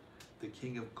Rishabhadev, the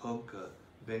king of Konka,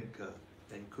 Venka,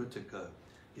 and Kutaka,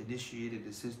 initiated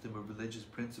a system of religious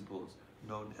principles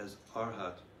known as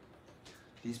Arhat.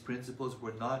 These principles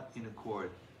were not in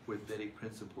accord with Vedic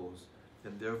principles,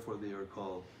 and therefore they are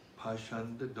called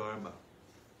Pashanda Dharma.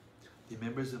 The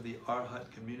members of the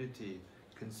Arhat community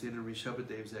consider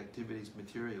Rishabhadev's activities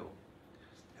material.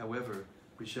 However,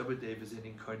 Rishabhadev is an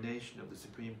incarnation of the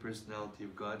Supreme Personality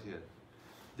of Godhead.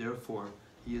 Therefore,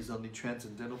 he is on the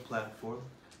transcendental platform,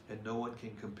 and no one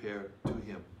can compare to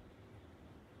him.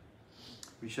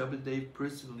 Rishabhadev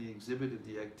personally exhibited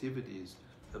the activities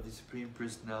of the Supreme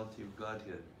Personality of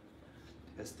Godhead.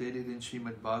 As stated in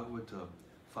Srimad-Bhagavatam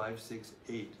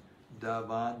 5.6.8,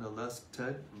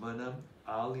 Davanalaskad Vanam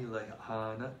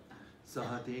Alilahana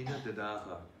Sahadena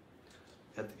Dadaha.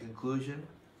 At the conclusion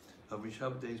of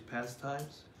Rishabhadev's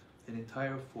pastimes, an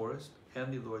entire forest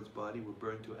and the Lord's body were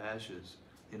burned to ashes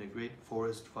in a great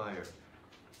forest fire.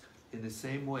 In the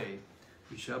same way,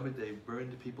 Rishabhadev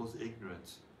burned people's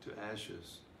ignorance to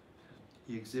ashes.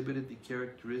 He exhibited the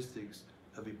characteristics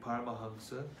of a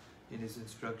Paramahamsa in his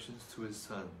instructions to his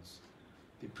sons.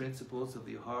 The principles of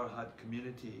the Arhat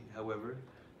community, however,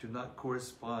 do not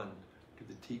correspond to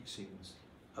the teachings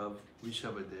of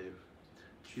Rishabhadev.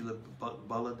 Srila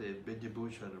Baladev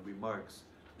Vidyabhushan remarks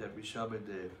that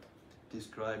Rishabhadev,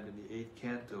 described in the 8th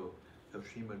canto of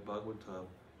Srimad-Bhagavatam,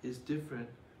 is different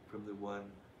from the one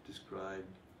described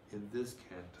in this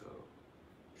canto.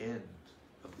 End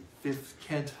of the 5th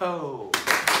canto.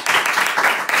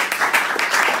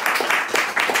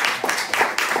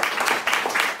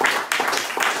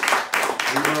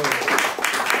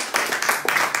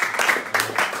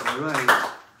 All right,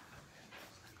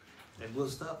 and we'll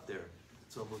stop there.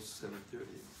 It's almost 7:30,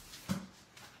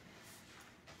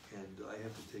 and I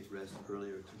have to take rest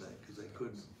earlier tonight because I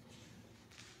couldn't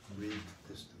read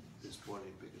this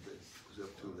morning because it was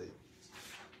up too late.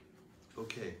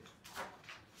 Okay,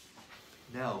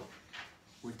 now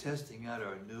we're testing out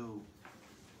our new,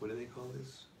 what do they call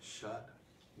this? Shot?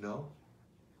 No?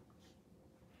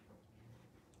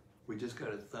 We just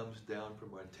got a thumbs down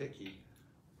from our techie.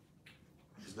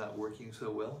 It's not working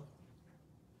so well?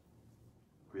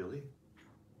 Really?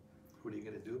 What are you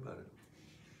going to do about it?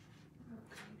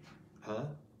 Upgrade. Huh?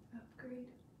 Upgrade.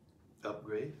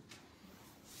 Upgrade?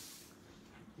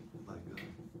 My God.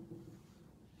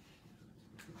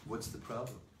 What's the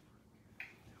problem?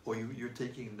 Oh, you're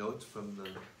taking notes from the...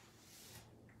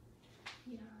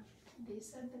 Yeah, they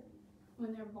said that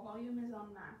when their volume is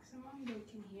on maximum, they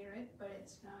can hear it, but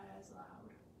it's not as loud.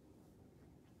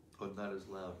 Oh, not as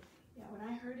loud. Yeah, when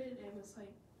I heard it, it was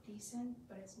like decent,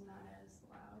 but it's not as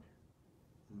loud.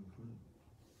 Mm-hmm.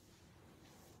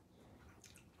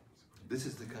 This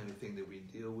is the kind of thing that we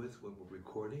deal with when we're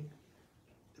recording.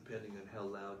 Depending on how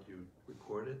loud you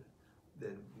record it,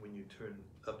 then when you turn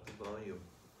up the volume,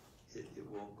 it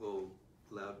won't go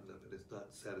loud enough and it's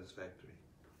not satisfactory.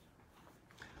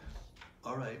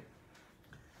 All right.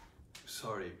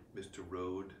 Sorry, Mr.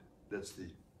 Rode. That's the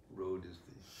Rode is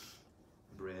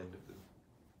the brand of the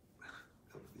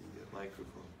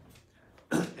microphone.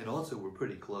 And also, we're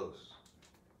pretty close.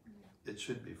 It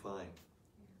should be fine.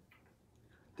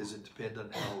 Does it depend on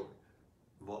how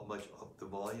much the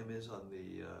volume is on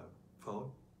the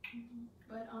phone? Mm-hmm.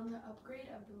 But on the upgrade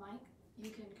of the mic,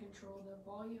 you can control the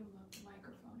volume of the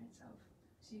microphone itself.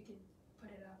 So you can put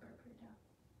it up or put it down.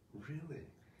 Really?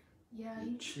 Yeah.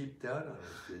 You cheaped out on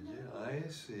us, did you? I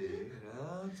see.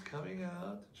 Now it's coming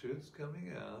out. The truth's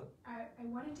coming out. I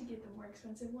wanted to get the more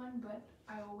expensive one, but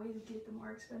I always get the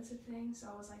more expensive thing. So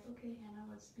I was like, okay, Hannah,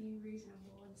 let's be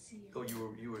reasonable and see. Oh,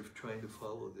 you were trying to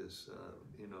follow this,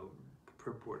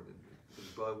 purport in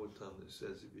Bhagavatam that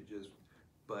says if you just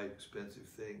buy expensive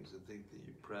things and think that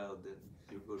you're proud, then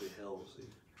you'll go to hell. So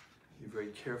you very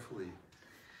carefully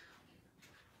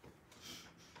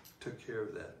took care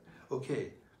of that.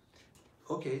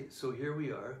 Okay, so here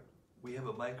we are. We have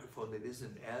a microphone that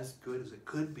isn't as good as it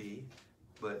could be,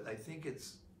 but I think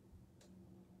it's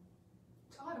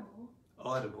audible.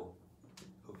 Audible.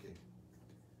 Okay.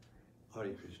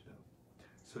 Hare Krishna.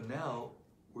 So now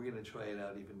we're going to try it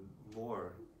out even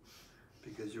more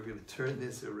because you're going to turn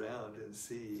this around and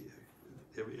see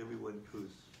everyone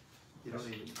who's, you don't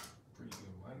even... Pretty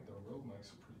good mic though, Rode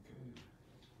mics are pretty good.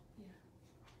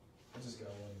 Yeah. I just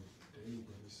got one today,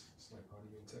 but it's like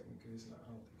Audio Technica. It's not,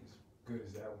 I don't think it's good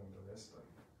as that one though. That's like,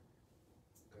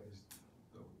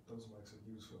 those mics are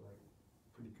used for like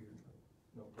pretty good,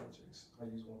 like, projects. I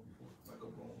used one before, like a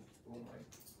boom mic.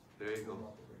 There you go.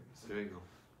 There you go.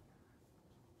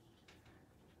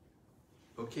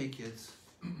 Okay, kids.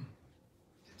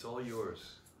 It's all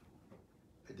yours.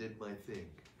 I did my thing.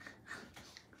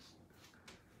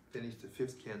 Finished the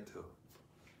 5th canto.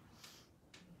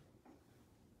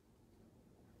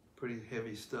 Pretty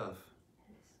heavy stuff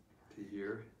to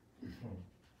hear.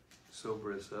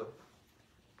 Sober us up.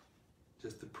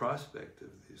 Just the prospect of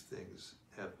these things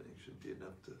happening should be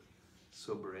enough to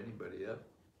sober anybody up.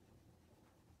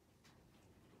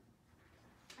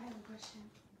 I have a question.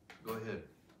 Go ahead.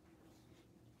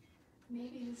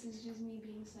 Maybe this is just me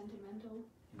being sentimental.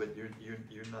 But you're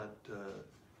not doing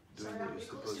Sorry, what I'll you're be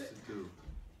close supposed to it. to do.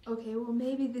 Okay, well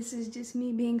maybe this is just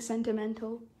me being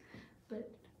sentimental, but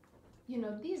you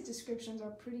know, these descriptions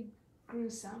are pretty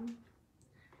gruesome.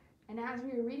 And as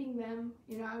we were reading them,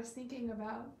 you know, I was thinking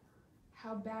about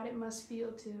how bad it must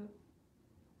feel to...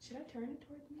 Should I turn it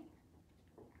towards me?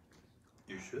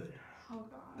 You should. Oh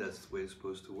God. That's the way it's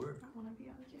supposed to work. I want to be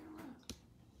on camera.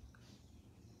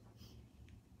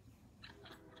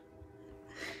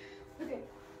 Okay.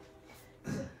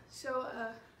 So,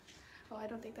 oh, I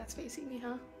don't think that's facing me,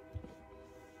 huh?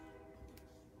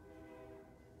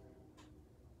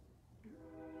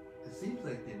 It seems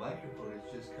like the microphone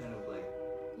is just kind of like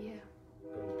Yeah.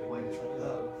 pointed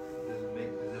up. Does that make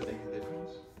a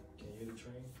difference? Can you hear the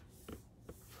train?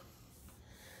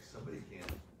 Somebody can.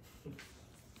 I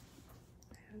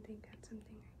don't think that's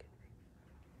something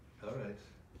I can... All right.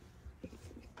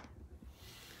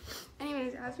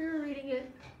 Anyways, as we were reading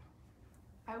it,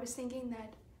 I was thinking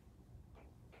that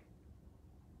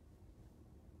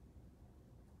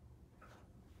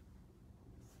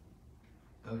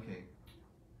Okay.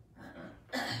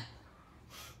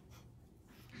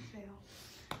 fail.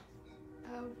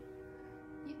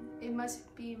 It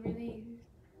must be really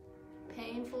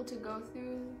painful to go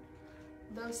through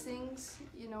those things,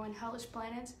 you know, in hellish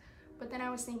planets. But then I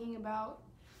was thinking about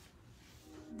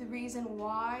the reason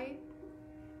why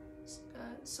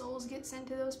souls get sent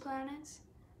to those planets.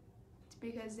 It's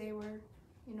because they were,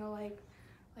 you know, like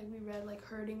we read, like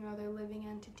hurting other living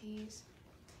entities.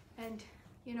 And,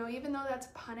 you know, even though that's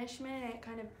punishment and it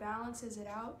kind of balances it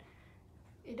out,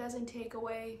 it doesn't take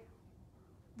away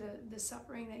the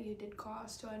suffering that you did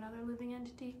cause to another living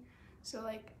entity. So,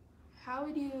 like, how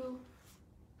would you,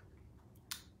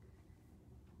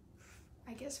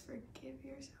 I guess, forgive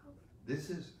yourself?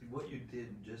 This is what you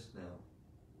did just now,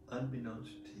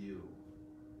 unbeknownst to you,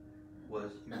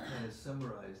 was you kind of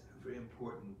summarized a very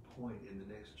important point in the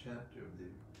next chapter of the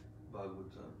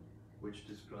Bhagavatam, which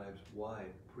describes why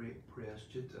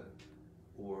prayaschita,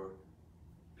 or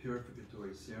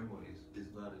purificatory ceremonies, is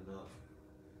not enough.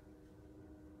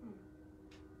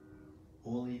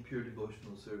 Only pure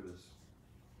devotional service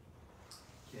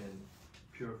can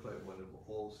purify one of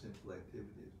all sinful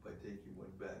activities by taking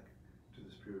one back to the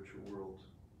spiritual world.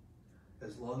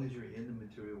 As long as you're in the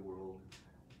material world,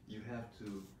 you have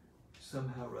to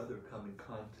somehow or other come in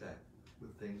contact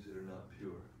with things that are not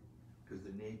pure, because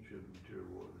the nature of the material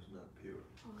world is not pure.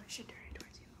 Oh, I should turn it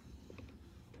towards you.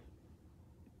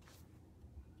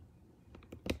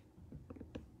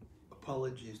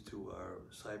 Apologies to our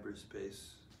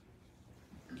cyberspace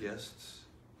guests.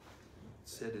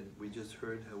 We just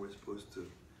heard how we're supposed to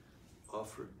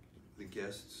offer the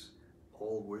guests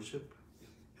all worship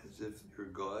as if you're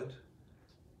God,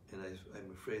 and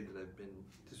I'm afraid that I've been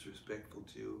disrespectful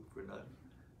to you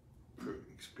for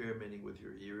experimenting with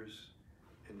your ears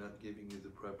and not giving you the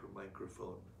proper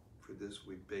microphone. For this,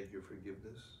 we beg your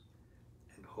forgiveness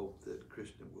and hope that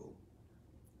Krishna will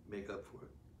make up for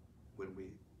it when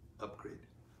we upgrade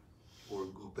or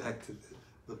go back to the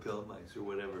lapel mics or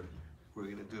whatever we're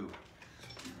going to do.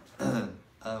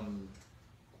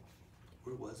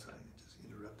 Where was I? I just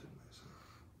interrupted myself.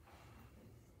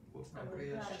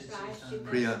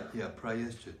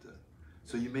 Prayaschita.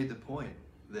 So you made the point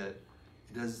that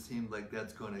it doesn't seem like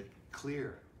that's going to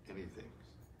clear anything.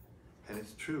 And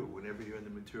it's true, whenever you're in the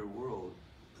material world,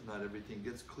 not everything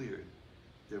gets cleared.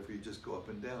 Therefore you just go up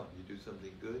and down. You do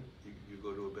something good, you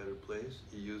go to a better place,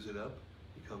 you use it up,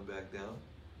 you come back down.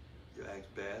 You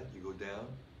act bad, you go down,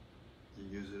 you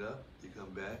use it up, you come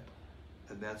back.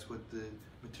 And that's what the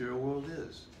material world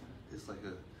is. It's like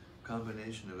a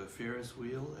combination of a Ferris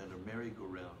wheel and a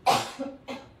merry-go-round.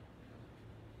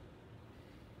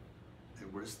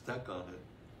 And we're stuck on it.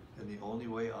 And the only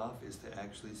way off is to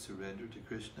actually surrender to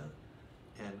Krishna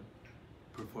and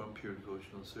perform pure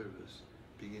devotional service,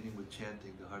 beginning with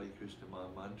chanting the Hare Krishna Maha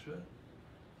Mantra,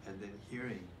 and then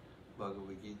hearing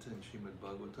Bhagavad Gita and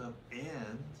Srimad-Bhagavatam,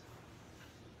 and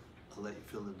I'll let you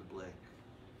fill in the blank.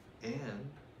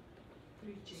 And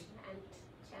preaching and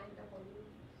chant the holy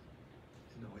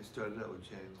you know, I started out with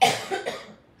chanting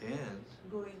and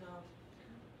going out.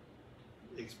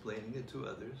 explaining it to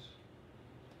others,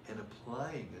 and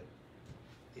applying it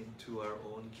into our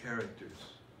own characters.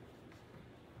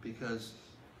 Because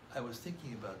I was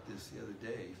thinking about this the other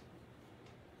day,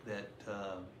 that,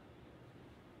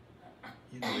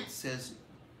 it says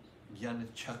Jnana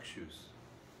Chakshus,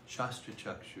 Shastra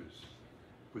Chakshus.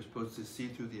 We're supposed to see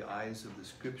through the eyes of the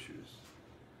scriptures.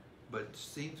 But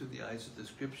seeing through the eyes of the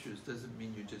scriptures doesn't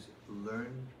mean you just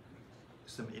learn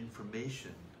some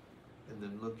information and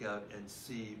then look out and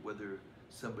see whether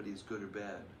somebody's good or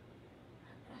bad.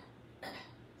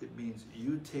 It means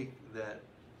you take that,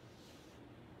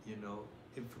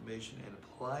 information and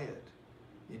apply it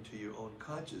into your own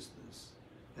consciousness,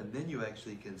 and then you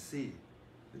actually can see.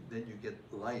 Then you get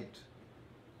light,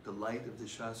 the light of the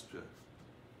Shastra.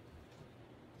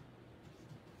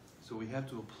 So we have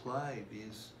to apply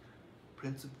these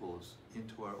principles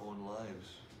into our own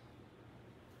lives.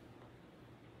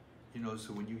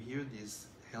 So when you hear these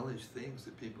hellish things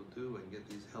that people do and get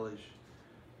these hellish,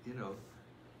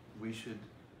 we should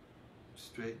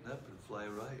straighten up and fly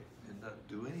right and not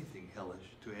do anything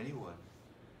hellish to anyone.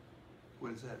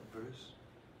 What is that verse?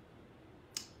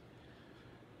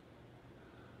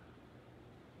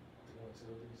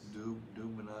 Du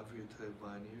manavriya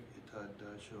vanir itad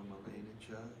dasho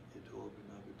malenicha ito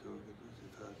binavitorgatus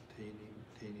itad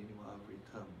tenim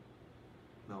avritam.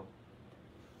 No.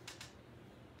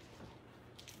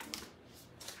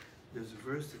 There's a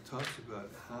verse that talks about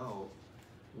how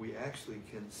we actually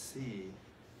can see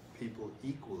people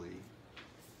equally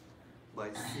by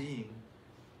seeing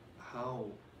how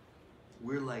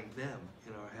we're like them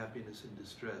in our happiness and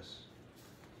distress.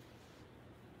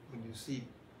 When you see,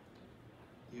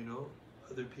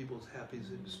 other people's happiness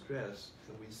and distress,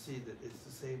 and we see that it's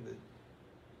the same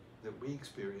that we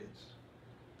experience,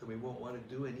 then we won't want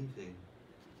to do anything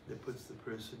that puts the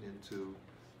person into,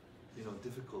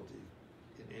 difficulty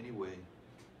in any way,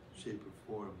 shape, or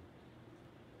form.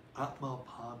 Atma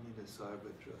pamina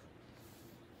sarvatra.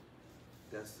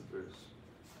 That's the verse.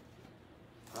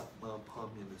 Atma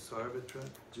pamina sarvatra.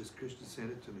 Just Krishna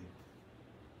sent it to me.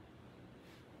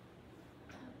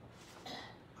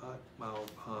 Atma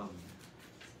pam.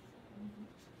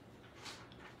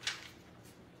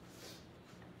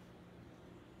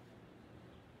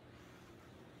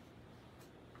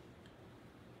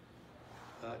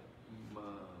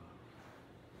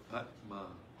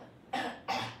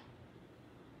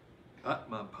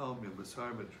 Atma Paumya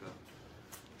Basarvatra,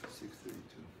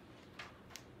 632.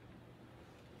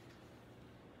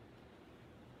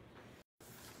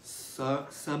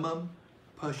 Samam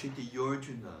Pashiti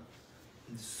Yorjuna,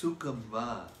 Sukham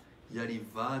Va,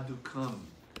 Yarivadukam,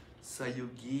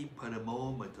 Sayugi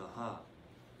Paramo Mataha.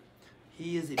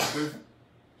 He is a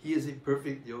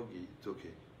perfect yogi. It's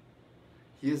okay.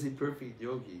 He is a perfect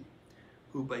yogi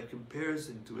who, by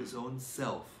comparison to his own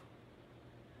self,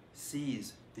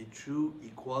 sees the true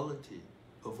equality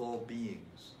of all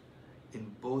beings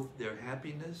in both their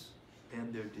happiness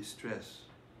and their distress,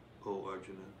 O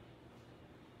Arjuna.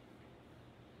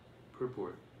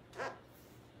 Purport.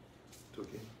 It's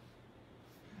okay.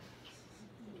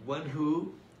 One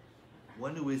who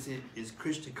is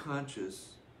Krishna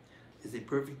conscious is a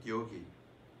perfect yogi.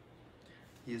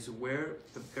 He is aware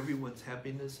of everyone's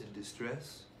happiness and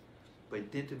distress by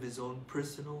dint of his own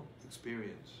personal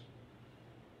experience.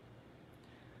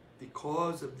 The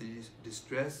cause of the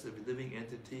distress of a living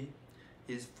entity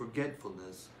is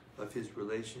forgetfulness of his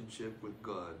relationship with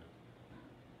God.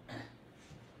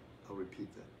 I'll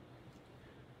repeat that.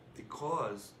 The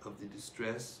cause of the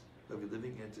distress of a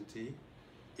living entity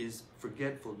is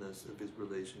forgetfulness of his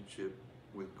relationship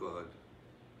with God.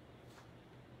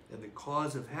 And the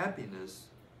cause of happiness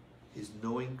is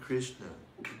knowing Krishna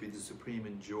to be the supreme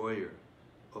enjoyer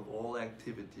of all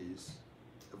activities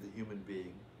of the human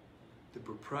being, the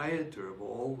proprietor of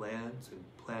all lands and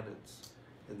planets,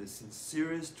 and the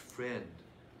sincerest friend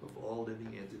of all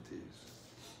living entities.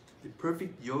 The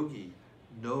perfect yogi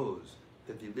knows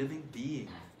that the living being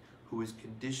who is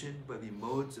conditioned by the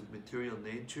modes of material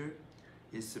nature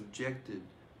is subjected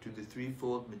to the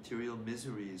threefold material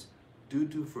miseries due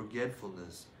to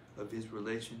forgetfulness of his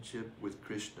relationship with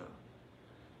Krishna.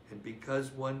 And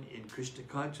because one in Krishna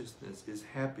consciousness is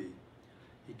happy,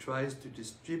 he tries to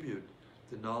distribute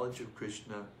the knowledge of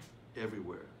Krishna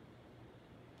everywhere.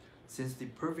 Since the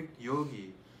perfect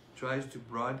yogi tries to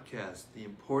broadcast the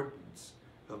importance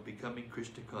of becoming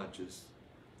Krishna conscious,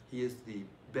 he is the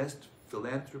best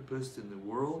philanthropist in the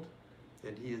world,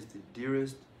 and he is the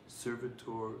dearest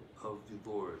servitor of the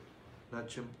Lord.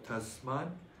 Nacham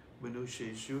tasman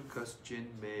manusheshu kaschin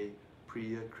me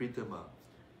priya kritama.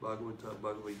 Bhagavad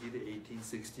Gita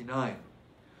 1869.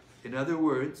 In other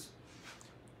words,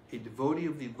 a devotee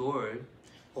of the Lord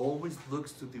always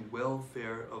looks to the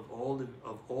welfare of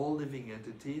all living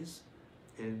entities,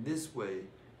 and in this way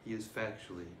he is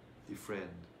factually the friend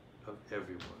of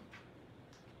everyone.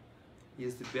 He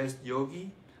is the best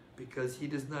yogi because he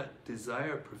does not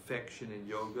desire perfection in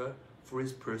yoga for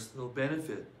his personal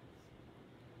benefit,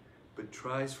 but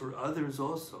tries for others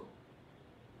also.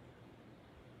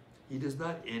 He does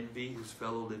not envy his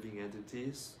fellow living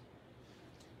entities.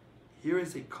 Here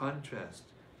is a contrast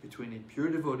between a pure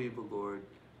devotee of the Lord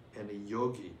and a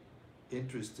yogi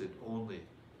interested only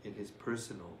in his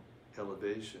personal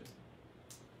elevation.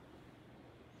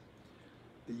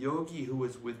 The yogi who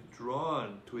is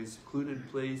withdrawn to a secluded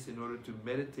place in order to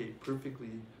meditate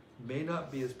perfectly may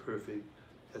not be as perfect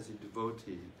as a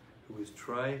devotee who is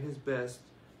trying his best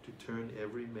to turn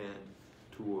every man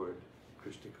toward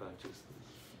Krishna consciousness.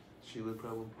 Srila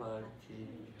Prabhupada ki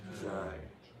jai.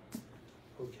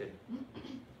 Okay.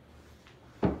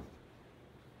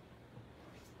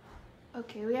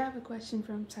 Okay, we have a question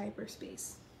from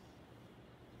cyberspace.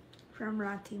 From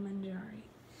Rati Manjari.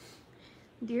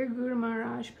 Dear Guru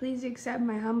Maharaj, please accept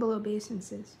my humble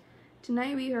obeisances.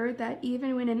 Tonight we heard that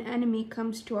even when an enemy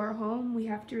comes to our home, we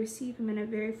have to receive him in a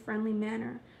very friendly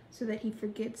manner so that he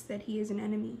forgets that he is an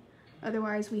enemy.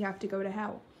 Otherwise, we have to go to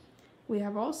hell. We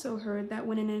have also heard that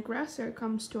when an aggressor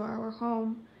comes to our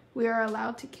home, we are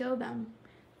allowed to kill them.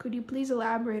 Could you please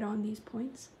elaborate on these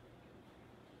points?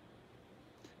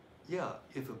 Yeah,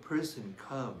 if a person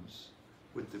comes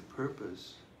with the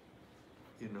purpose,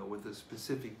 with a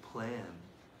specific plan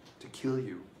to kill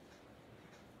you,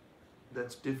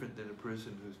 that's different than a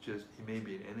person who's he may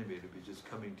be an enemy to be just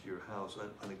coming to your house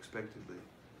unexpectedly,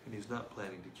 and he's not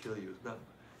planning to kill you.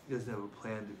 He doesn't have a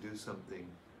plan to do something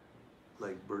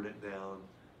like burn it down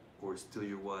or steal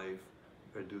your wife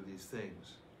or do these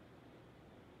things.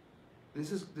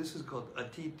 This is called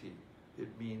atiti.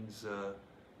 It means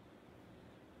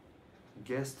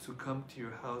guests who come to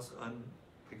your house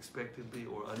unexpectedly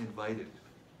or uninvited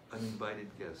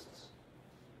guests.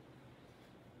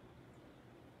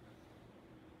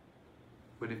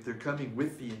 But if they're coming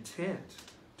with the intent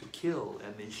to kill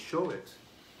and they show it,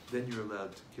 then you're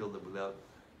allowed to kill them without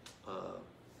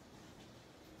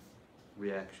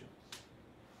reaction.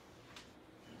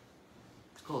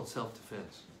 It's called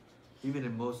self-defense. Even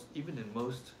in most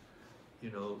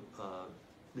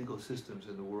legal systems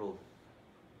in the world,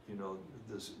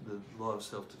 the law of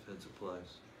self-defense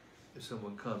applies. If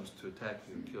someone comes to attack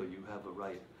you and kill you, you have a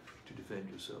right to defend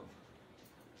yourself.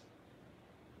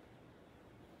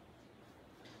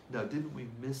 Now, didn't we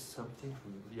miss something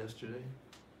from yesterday?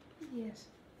 Yes.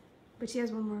 But she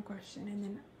has one more question, and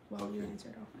then while you answer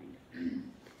it, I'll find it.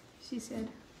 She said,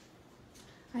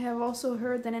 I have also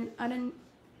heard that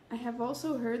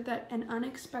an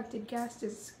unexpected guest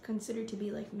is considered to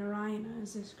be like Narayana.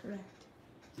 Is this correct?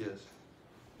 Yes.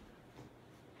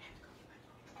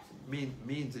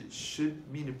 Means it should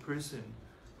mean a person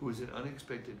who is an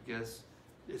unexpected guest.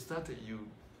 It's not that you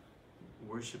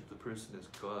worship the person as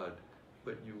God,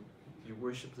 but you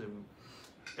worship them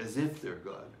as if they're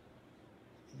God.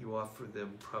 You offer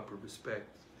them proper respect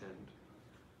and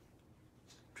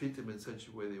treat them in such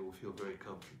a way they will feel very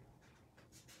comfortable.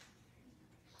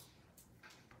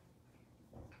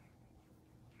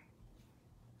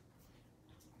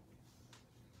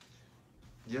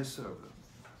 Yes, sir.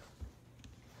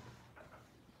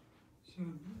 So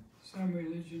some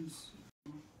religions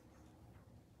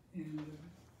and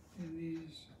in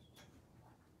these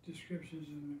descriptions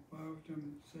in the Bhagavatam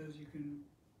it says you can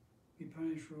be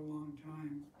punished for a long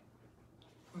time.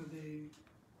 Are they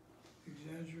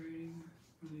exaggerating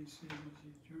when they say it's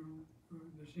eternal? Or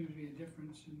there seems to be a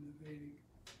difference in the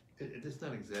Vedic. It's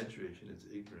not exaggeration, it's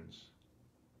ignorance.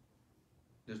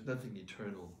 There's nothing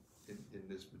eternal in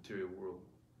this material world.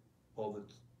 All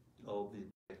the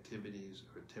activities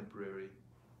are temporary.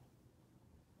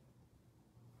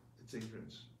 It's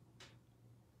ignorance.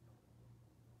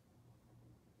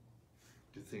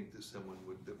 To think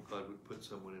that God would put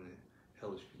someone in a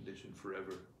hellish condition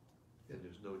forever, and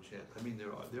there's no chance. I mean,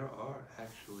 there are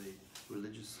actually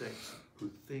religious sects who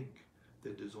think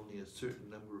that there's only a certain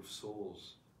number of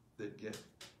souls that get,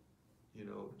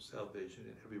 salvation,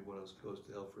 and everyone else goes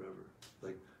to hell forever.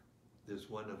 Like, there's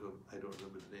one of them, I don't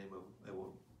remember the name of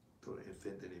them, don't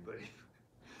offend anybody,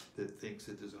 that thinks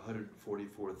that there's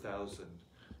 144,000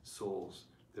 souls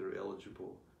that are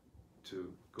eligible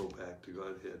to go back to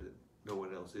Godhead, and no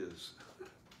one else is.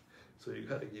 So you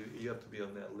have to be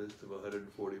on that list of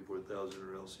 144,000,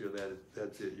 or else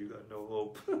that's it. You got no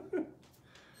hope.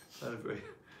 Not a very.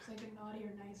 It's like a naughty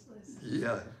or nice list.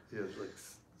 Yeah, it's like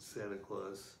Santa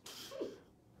Claus.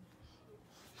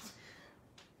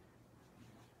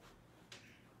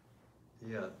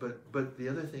 Yeah, but the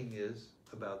other thing is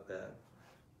about that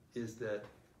is that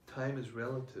time is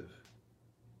relative,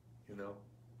 you know,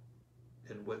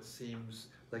 and what seems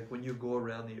like when you go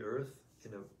around the Earth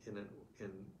in the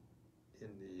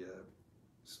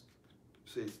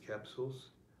space capsules,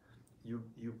 you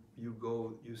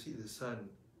see the sun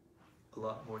a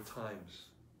lot more times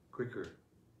quicker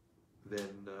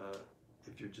than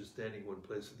if you're just standing one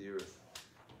place of the Earth.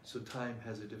 So time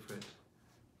has a different.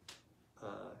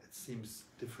 It seems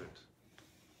different.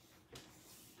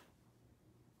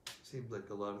 Seems like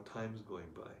a lot of time's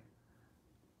going by.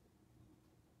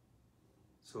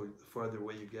 So the farther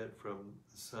away you get from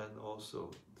the sun,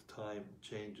 also the time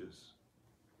changes.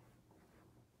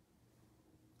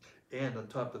 And on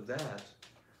top of that,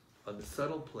 on the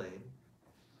subtle plane,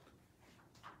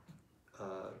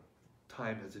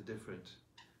 time has a different,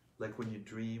 like when you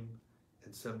dream,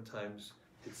 and sometimes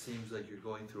it seems like you're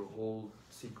going through a whole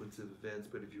sequence of events,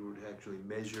 but if you were to actually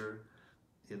measure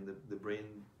in the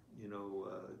brain, you know,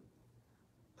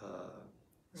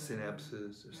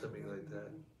 synapses or something like that,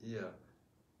 yeah,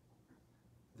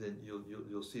 then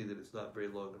you'll see that it's not very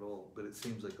long at all, but it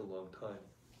seems like a long time.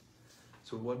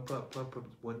 So Prabhupada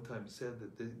one time said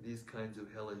that these kinds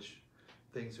of hellish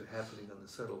things are happening on the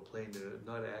subtle plane. They're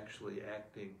not actually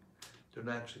acting, they're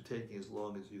not actually taking as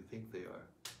long as you think they are.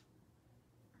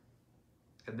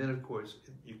 And then, of course,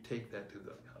 you take that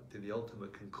to the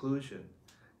ultimate conclusion,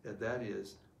 and that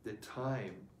is that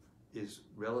time is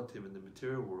relative in the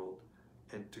material world,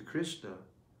 and to Krishna,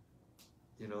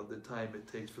 you know, the time it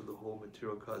takes for the whole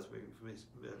material cosmic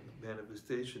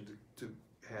manifestation to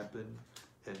happen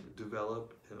and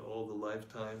develop, and all the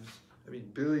lifetimes, I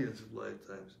mean billions of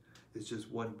lifetimes, it's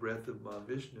just one breath of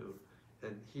Mahavishnu,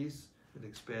 and he's an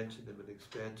expansion of an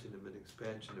expansion of an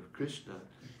expansion of Krishna.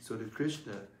 So to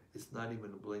Krishna, it's not even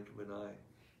a blink of an eye.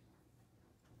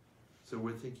 So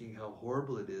we're thinking how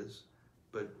horrible it is,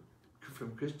 but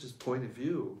from Krishna's point of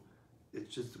view,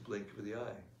 it's just a blink of the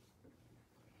eye.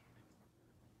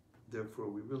 Therefore,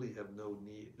 we really have no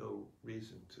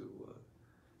reason to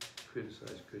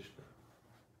criticize Krishna,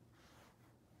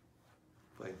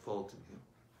 find fault in him.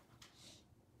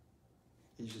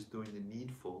 He's just doing the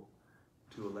needful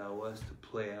to allow us to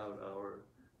play out our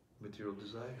material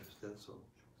desires, that's all.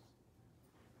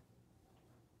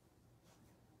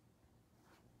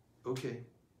 Okay.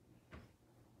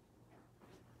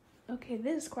 Okay,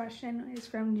 this question is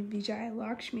from Vijay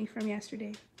Lakshmi from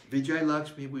yesterday. Vijay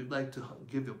Lakshmi, we'd like to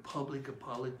give a public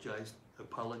apology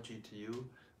to you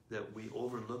that we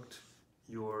overlooked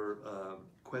your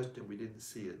question. We didn't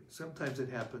see it. Sometimes it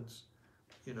happens.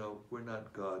 You know, we're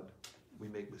not God. We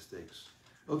make mistakes.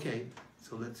 Okay,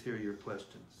 so let's hear your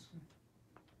questions.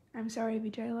 I'm sorry,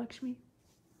 Vijay Lakshmi.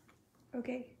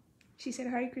 Okay. She said,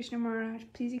 Hare Krishna Maharaj,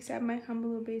 please accept my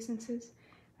humble obeisances.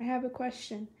 I have a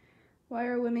question. Why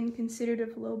are women considered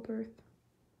of low birth?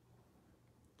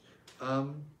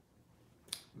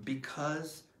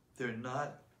 Because they're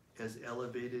not as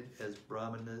elevated as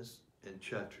Brahmanas and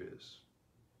Kshatriyas.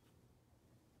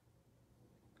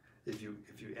 If you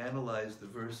analyze the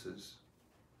verses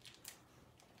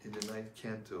in the 9th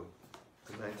canto,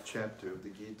 the 9th chapter of the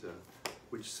Gita,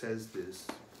 which says this,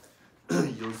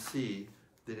 you'll see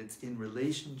that it's in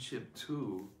relationship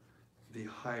to the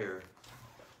higher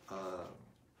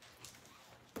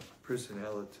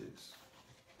personalities.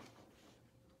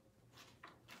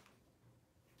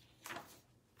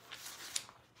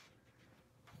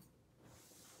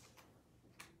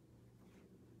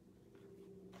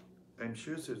 I'm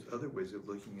sure there's other ways of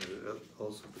looking at it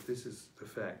also, but this is a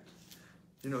fact.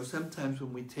 You know, sometimes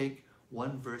when we take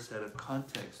one verse out of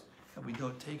context and we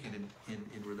don't take it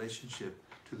in relationship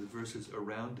to the verses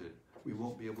around it, we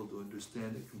won't be able to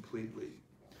understand it completely.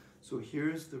 So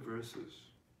here's the verses.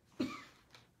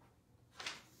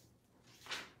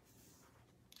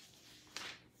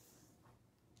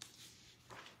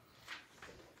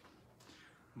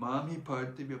 Mami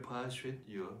parti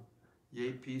vipashrityo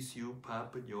ye pisyu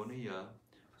papa yonaya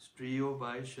striyo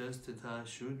vaishas tata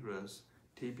shudras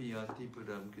tepiyanti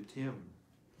padam gatim.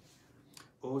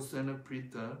 O son of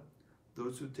Prita,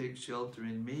 those who take shelter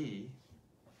in me,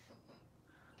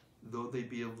 though they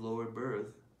be of lower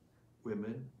birth,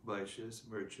 women, Vaishyas,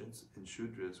 merchants, and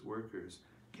Shudras, workers,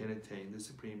 can attain the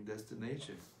supreme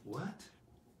destination. What?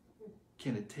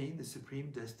 Can attain the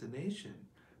supreme destination?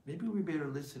 Maybe we better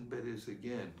listen by this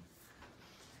again.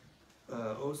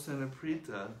 O son of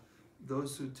Prita,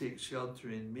 those who take shelter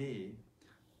in me,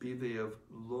 be they of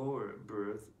lower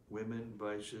birth, women,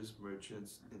 Vaishyas,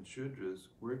 merchants, and Shudras,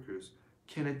 workers,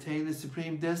 can attain the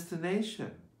supreme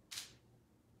destination.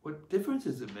 What difference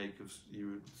does it make if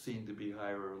you're seen to be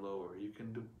higher or lower? You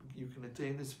can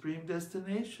attain the supreme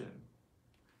destination.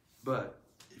 But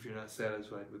if you're not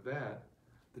satisfied with that,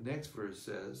 the next verse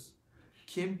says,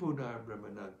 Kim punar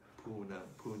brahmanat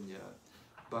punya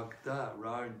bhakta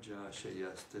raja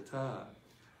shayastata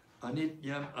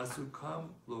anityam asukam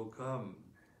lokam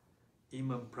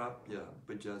imam prapya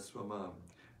bhajasvamam.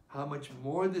 How much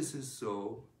more this is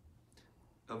so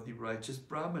of the righteous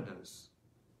brahmanas,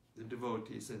 the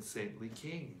devotees and saintly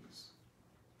kings.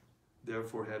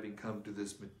 Therefore, having come to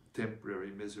this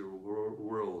temporary miserable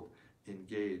world,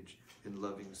 engage in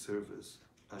loving service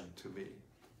unto me.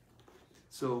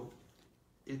 So,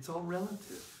 it's all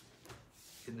relative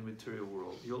in the material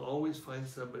world. You'll always find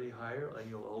somebody higher and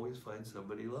you'll always find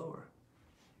somebody lower.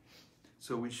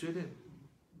 So we shouldn't,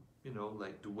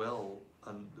 dwell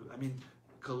on,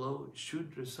 Kalo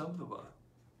Shudra Sambhava.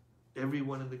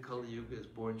 Everyone in the Kali Yuga is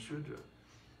born Shudra.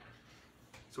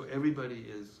 So everybody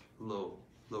is lower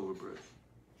birth.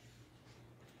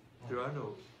 There are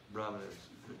no Brahmanas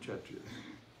or Kshatriyas.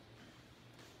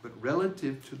 But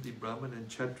relative to the Brahman and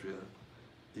Kshatriya,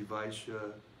 the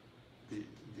Vaishya, the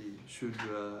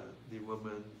Shudra, the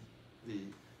woman,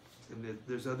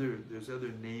 there's other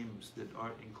names that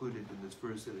aren't included in this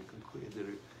verse that are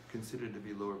considered to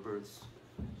be lower births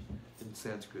in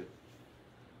Sanskrit.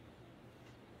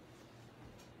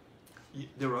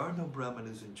 There are no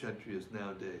Brahmanas and Kshatriyas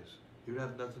nowadays. You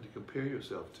have nothing to compare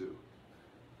yourself to.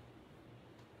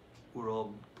 We're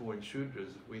all born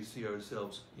Shudras. We see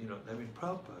ourselves,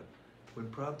 Prabhupada, when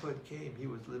Prabhupada came, he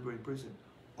was a liberated person.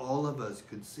 All of us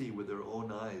could see with our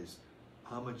own eyes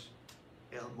how much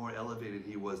more elevated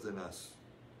he was than us.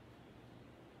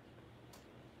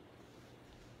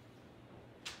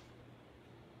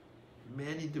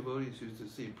 Many devotees used to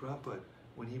see Prabhupada.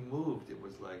 When he moved, it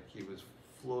was like he was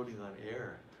floating on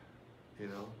air,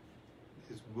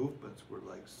 His movements were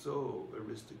like so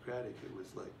aristocratic. It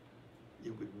was like,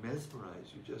 it would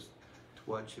mesmerize you just to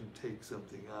watch him take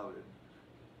something out, and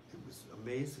it was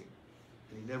amazing.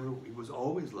 And he was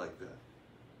always like that.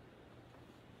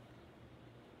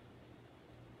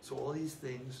 So all these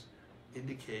things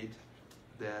indicate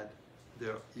that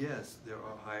there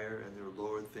are higher and there are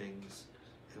lower things,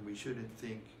 and we shouldn't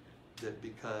think that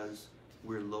because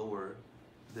we're lower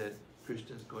that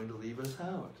Krishna is going to leave us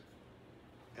out,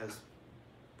 as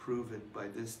proven by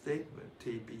this statement,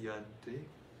 Te piyanti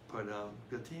param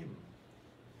gatim.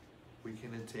 We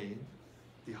can attain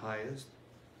the highest,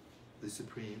 the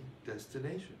supreme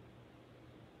destination.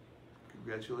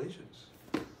 Congratulations.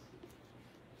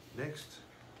 Next.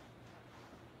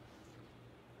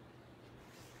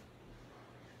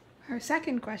 Our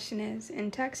second question is,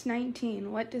 in text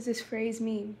 19, what does this phrase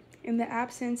mean? In the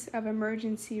absence of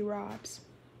emergency robs.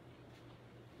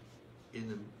 In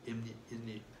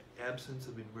the absence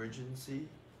of emergency,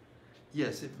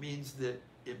 yes, it means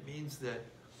that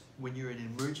when you're in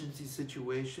an emergency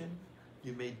situation,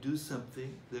 you may do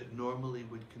something that normally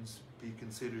would be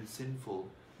considered sinful,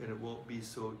 and it won't be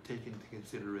so taken into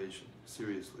consideration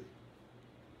seriously.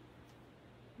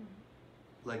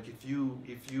 Like if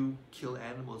you kill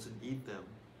animals and eat them,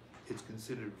 it's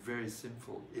considered very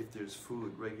sinful if there's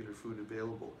food, regular food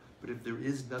available. But if there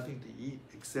is nothing to eat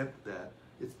except that,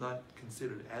 it's not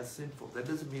considered as sinful. That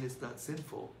doesn't mean it's not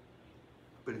sinful,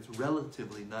 but it's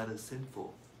relatively not as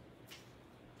sinful.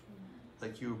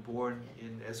 Like you were born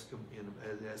in as an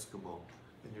Eskimo,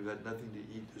 and you've got nothing to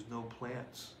eat. There's no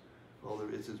plants. All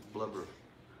there is blubber.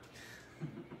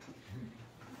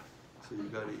 So you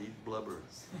got to eat blubber.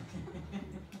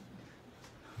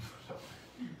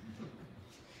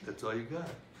 That's all you got.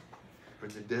 Or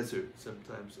in the desert,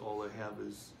 sometimes all I have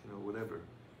is, whatever.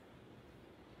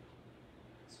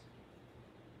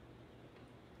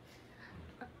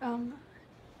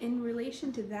 In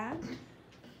relation to that,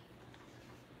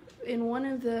 in one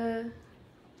of the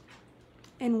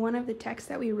texts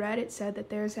that we read, it said that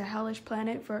there's a hellish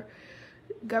planet for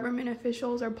government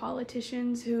officials or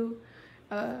politicians who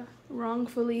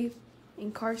wrongfully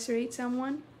incarcerate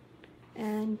someone.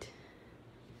 And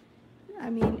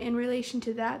in relation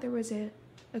to that, there was a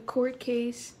court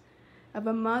case of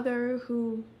a mother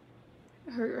who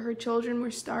her children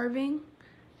were starving,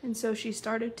 and so she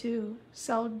started to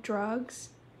sell drugs,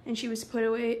 and she was put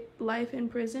away life in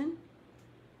prison.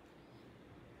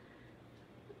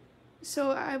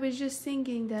 So I was just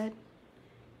thinking that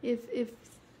if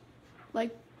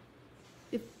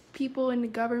people in the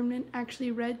government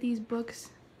actually read these books,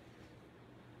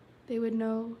 they would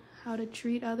know how to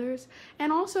treat others.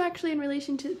 And also actually in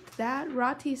relation to that,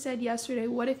 Rati said yesterday,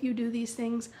 what if you do these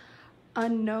things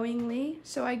unknowingly?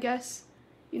 So I guess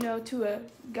you know, to a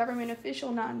government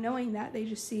official not knowing that, they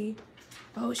just see,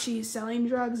 oh, she's selling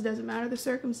drugs, doesn't matter the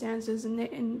circumstances,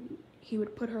 and he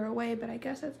would put her away. But I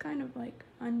guess that's kind of like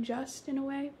unjust in a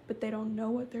way, but they don't know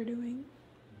what they're doing.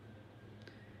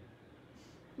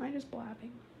 Am I just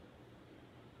blabbing?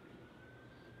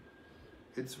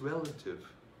 It's relative.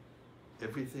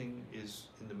 Everything is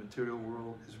in the material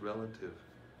world is relative.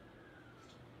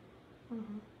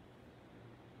 Mm-hmm.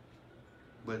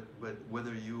 But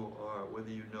whether you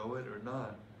know it or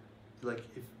not, like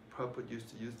if Prabhupada used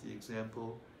to use the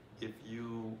example, if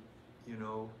you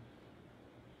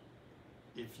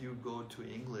go to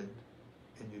England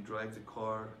and you drive the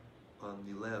car on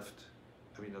the left,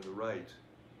 on the right,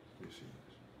 you see,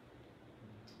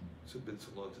 it's been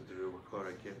so long since I drove a car,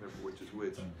 I can't remember which is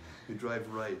which. You drive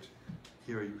right.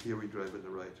 Here we drive on the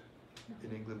right.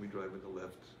 In England we drive on the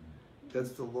left.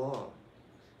 That's the law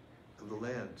of the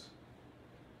land.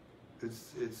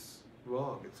 It's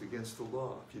wrong. It's against the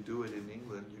law. If you do it in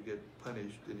England, you get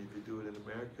punished, and if you do it in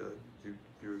America,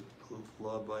 you're a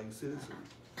law-abiding citizen.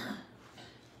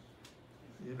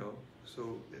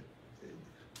 So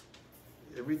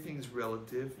everything's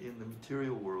relative in the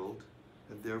material world,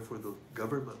 and therefore the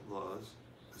government laws,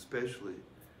 especially,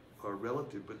 are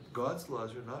relative. But God's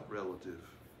laws are not relative.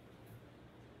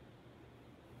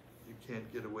 You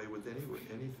can't get away with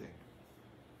anything.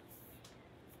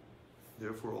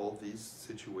 Therefore, all these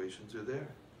situations are there.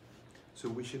 So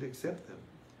we should accept them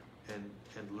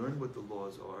and learn what the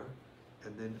laws are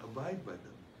and then abide by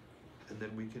them. And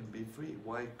then we can be free.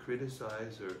 Why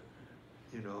criticize or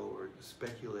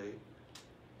speculate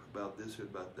about this or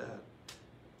about that?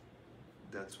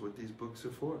 That's what these books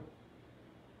are for.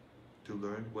 To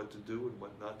learn what to do and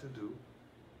what not to do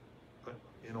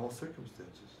in all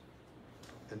circumstances.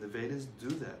 And the Vedas do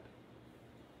that.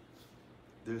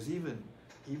 There's even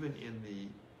in the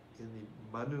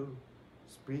Manu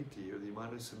Smriti or the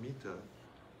Manu Samhita,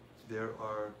 there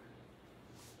are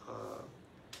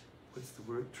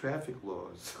traffic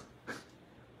laws.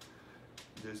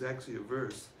 There's actually a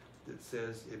verse that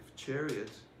says if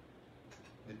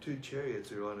the two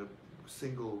chariots are on a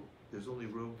single, there's only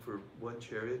room for one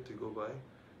chariot to go by,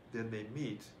 then they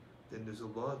meet, then there's a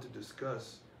law to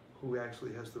discuss who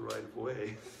actually has the right of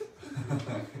way.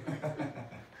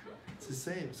 It's the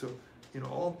same. So,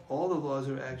 all the laws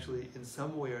are actually in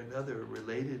some way or another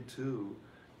related to,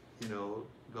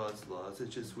 God's laws.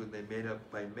 It's just when they're made up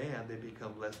by man, they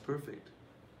become less perfect.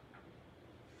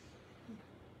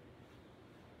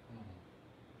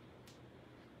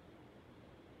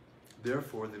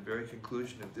 Therefore, the very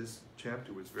conclusion of this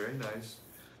chapter was very nice.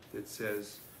 It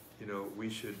says, we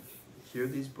should hear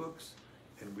these books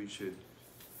and we should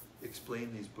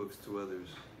explain these books to others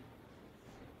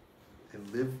and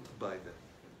live by them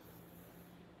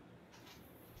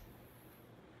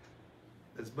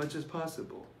as much as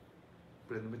possible.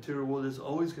 But in the material world, there's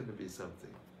always going to be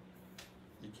something.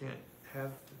 You can't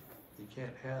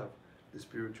have the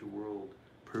spiritual world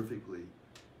perfectly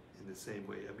in the same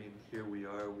way. Here we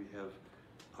are, we have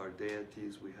our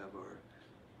deities, we have our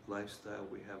lifestyle,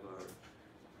 we have our,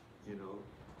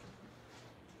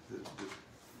 the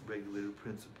regulative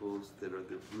principles that are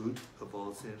the root of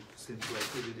all sinful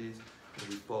activities, and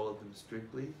we follow them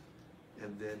strictly,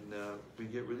 and then we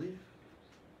get relief.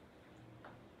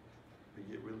 We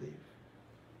get relief.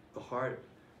 The heart,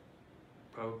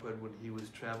 Prabhupada, when he was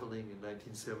traveling in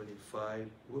 1975,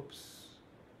 I'm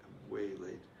way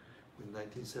late. In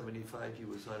 1975, he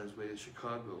was on his way to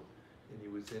Chicago, and he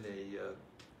was in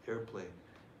a airplane,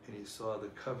 and he saw the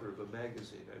cover of a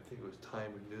magazine. I think it was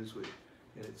Time or Newsweek,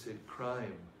 and it said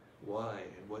crime, why,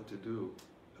 and what to do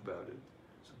about it.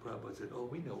 So Prabhupada said, "Oh,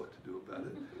 we know what to do about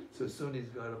it." So as soon as he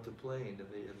got off the plane, and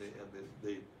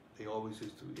they always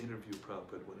used to interview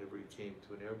Prabhupada whenever he came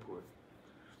to an airport,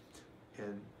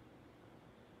 and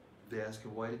they asked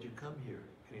him, "Why did you come here?"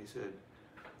 And he said,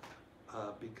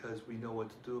 because we know what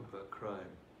to do about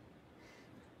crime.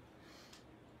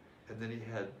 And then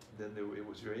it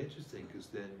was very interesting, because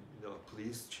then a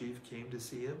police chief came to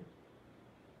see him,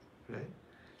 right?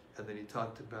 And then he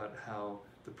talked about how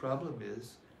the problem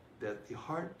is that the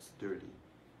heart's dirty.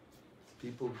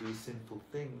 People do sinful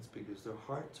things because their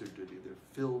hearts are dirty. They're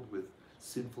filled with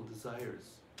sinful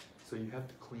desires. So you have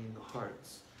to clean the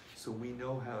hearts. So we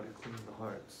know how to clean the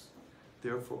hearts.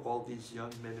 Therefore, all these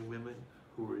young men and women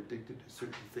who are addicted to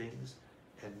certain things,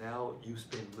 and now you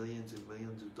spend millions and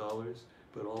millions of dollars,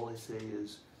 but all I say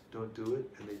is, don't do it,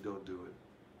 and they don't do it.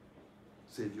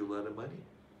 Save you a lot of money.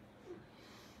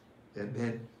 And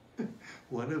then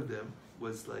one of them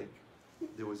was like,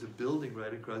 there was a building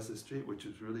right across the street, which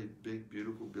was really big,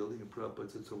 beautiful building, and Prabhupada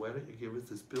said, "So why don't you give us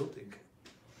this building?"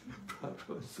 Prabhupada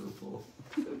was so full.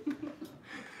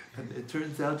 And it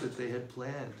turns out that they had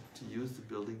planned to use the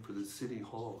building for the city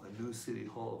hall, a new city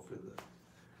hall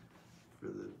for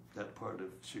that part of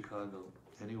Chicago.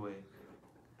 Anyway,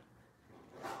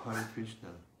 Hare Krishna.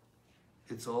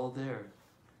 It's all there.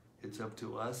 It's up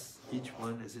to us, each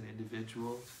one as an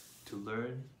individual, to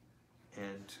learn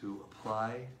and to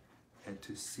apply and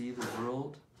to see the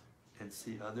world and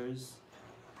see others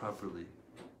properly,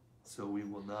 so we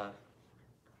will not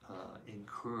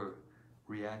incur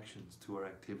reactions to our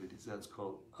activities. That's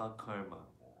called akarma,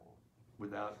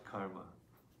 without karma,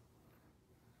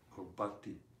 or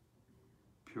bhakti,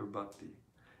 pure bhakti.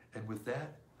 And with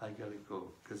that, I gotta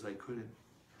go, because I couldn't,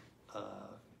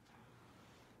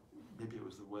 maybe it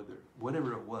was the weather,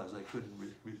 whatever it was, I couldn't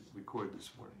record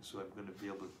this morning, so I'm gonna be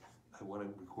able to, I want to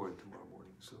record tomorrow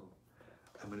morning, so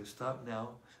I'm gonna stop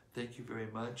now. Thank you very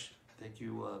much. Thank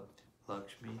you,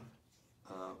 Lakshmi.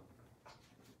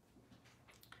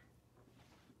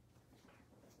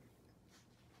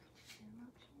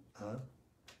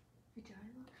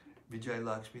 Vijay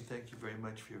Lakshmi, thank you very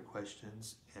much for your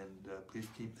questions, and please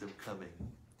keep them coming.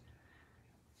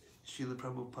 Srila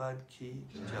Prabhupada ki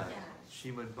jai.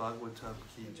 Srimad-Bhagavatam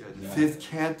ki jai. The 5th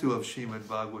canto of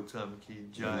Srimad-Bhagavatam ki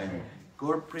jai.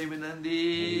 Gaur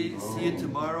Premanandi. See you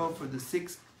tomorrow for the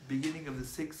beginning of the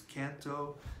 6th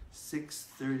canto,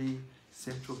 6:30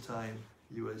 Central Time,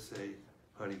 USA.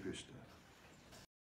 Hare Krishna.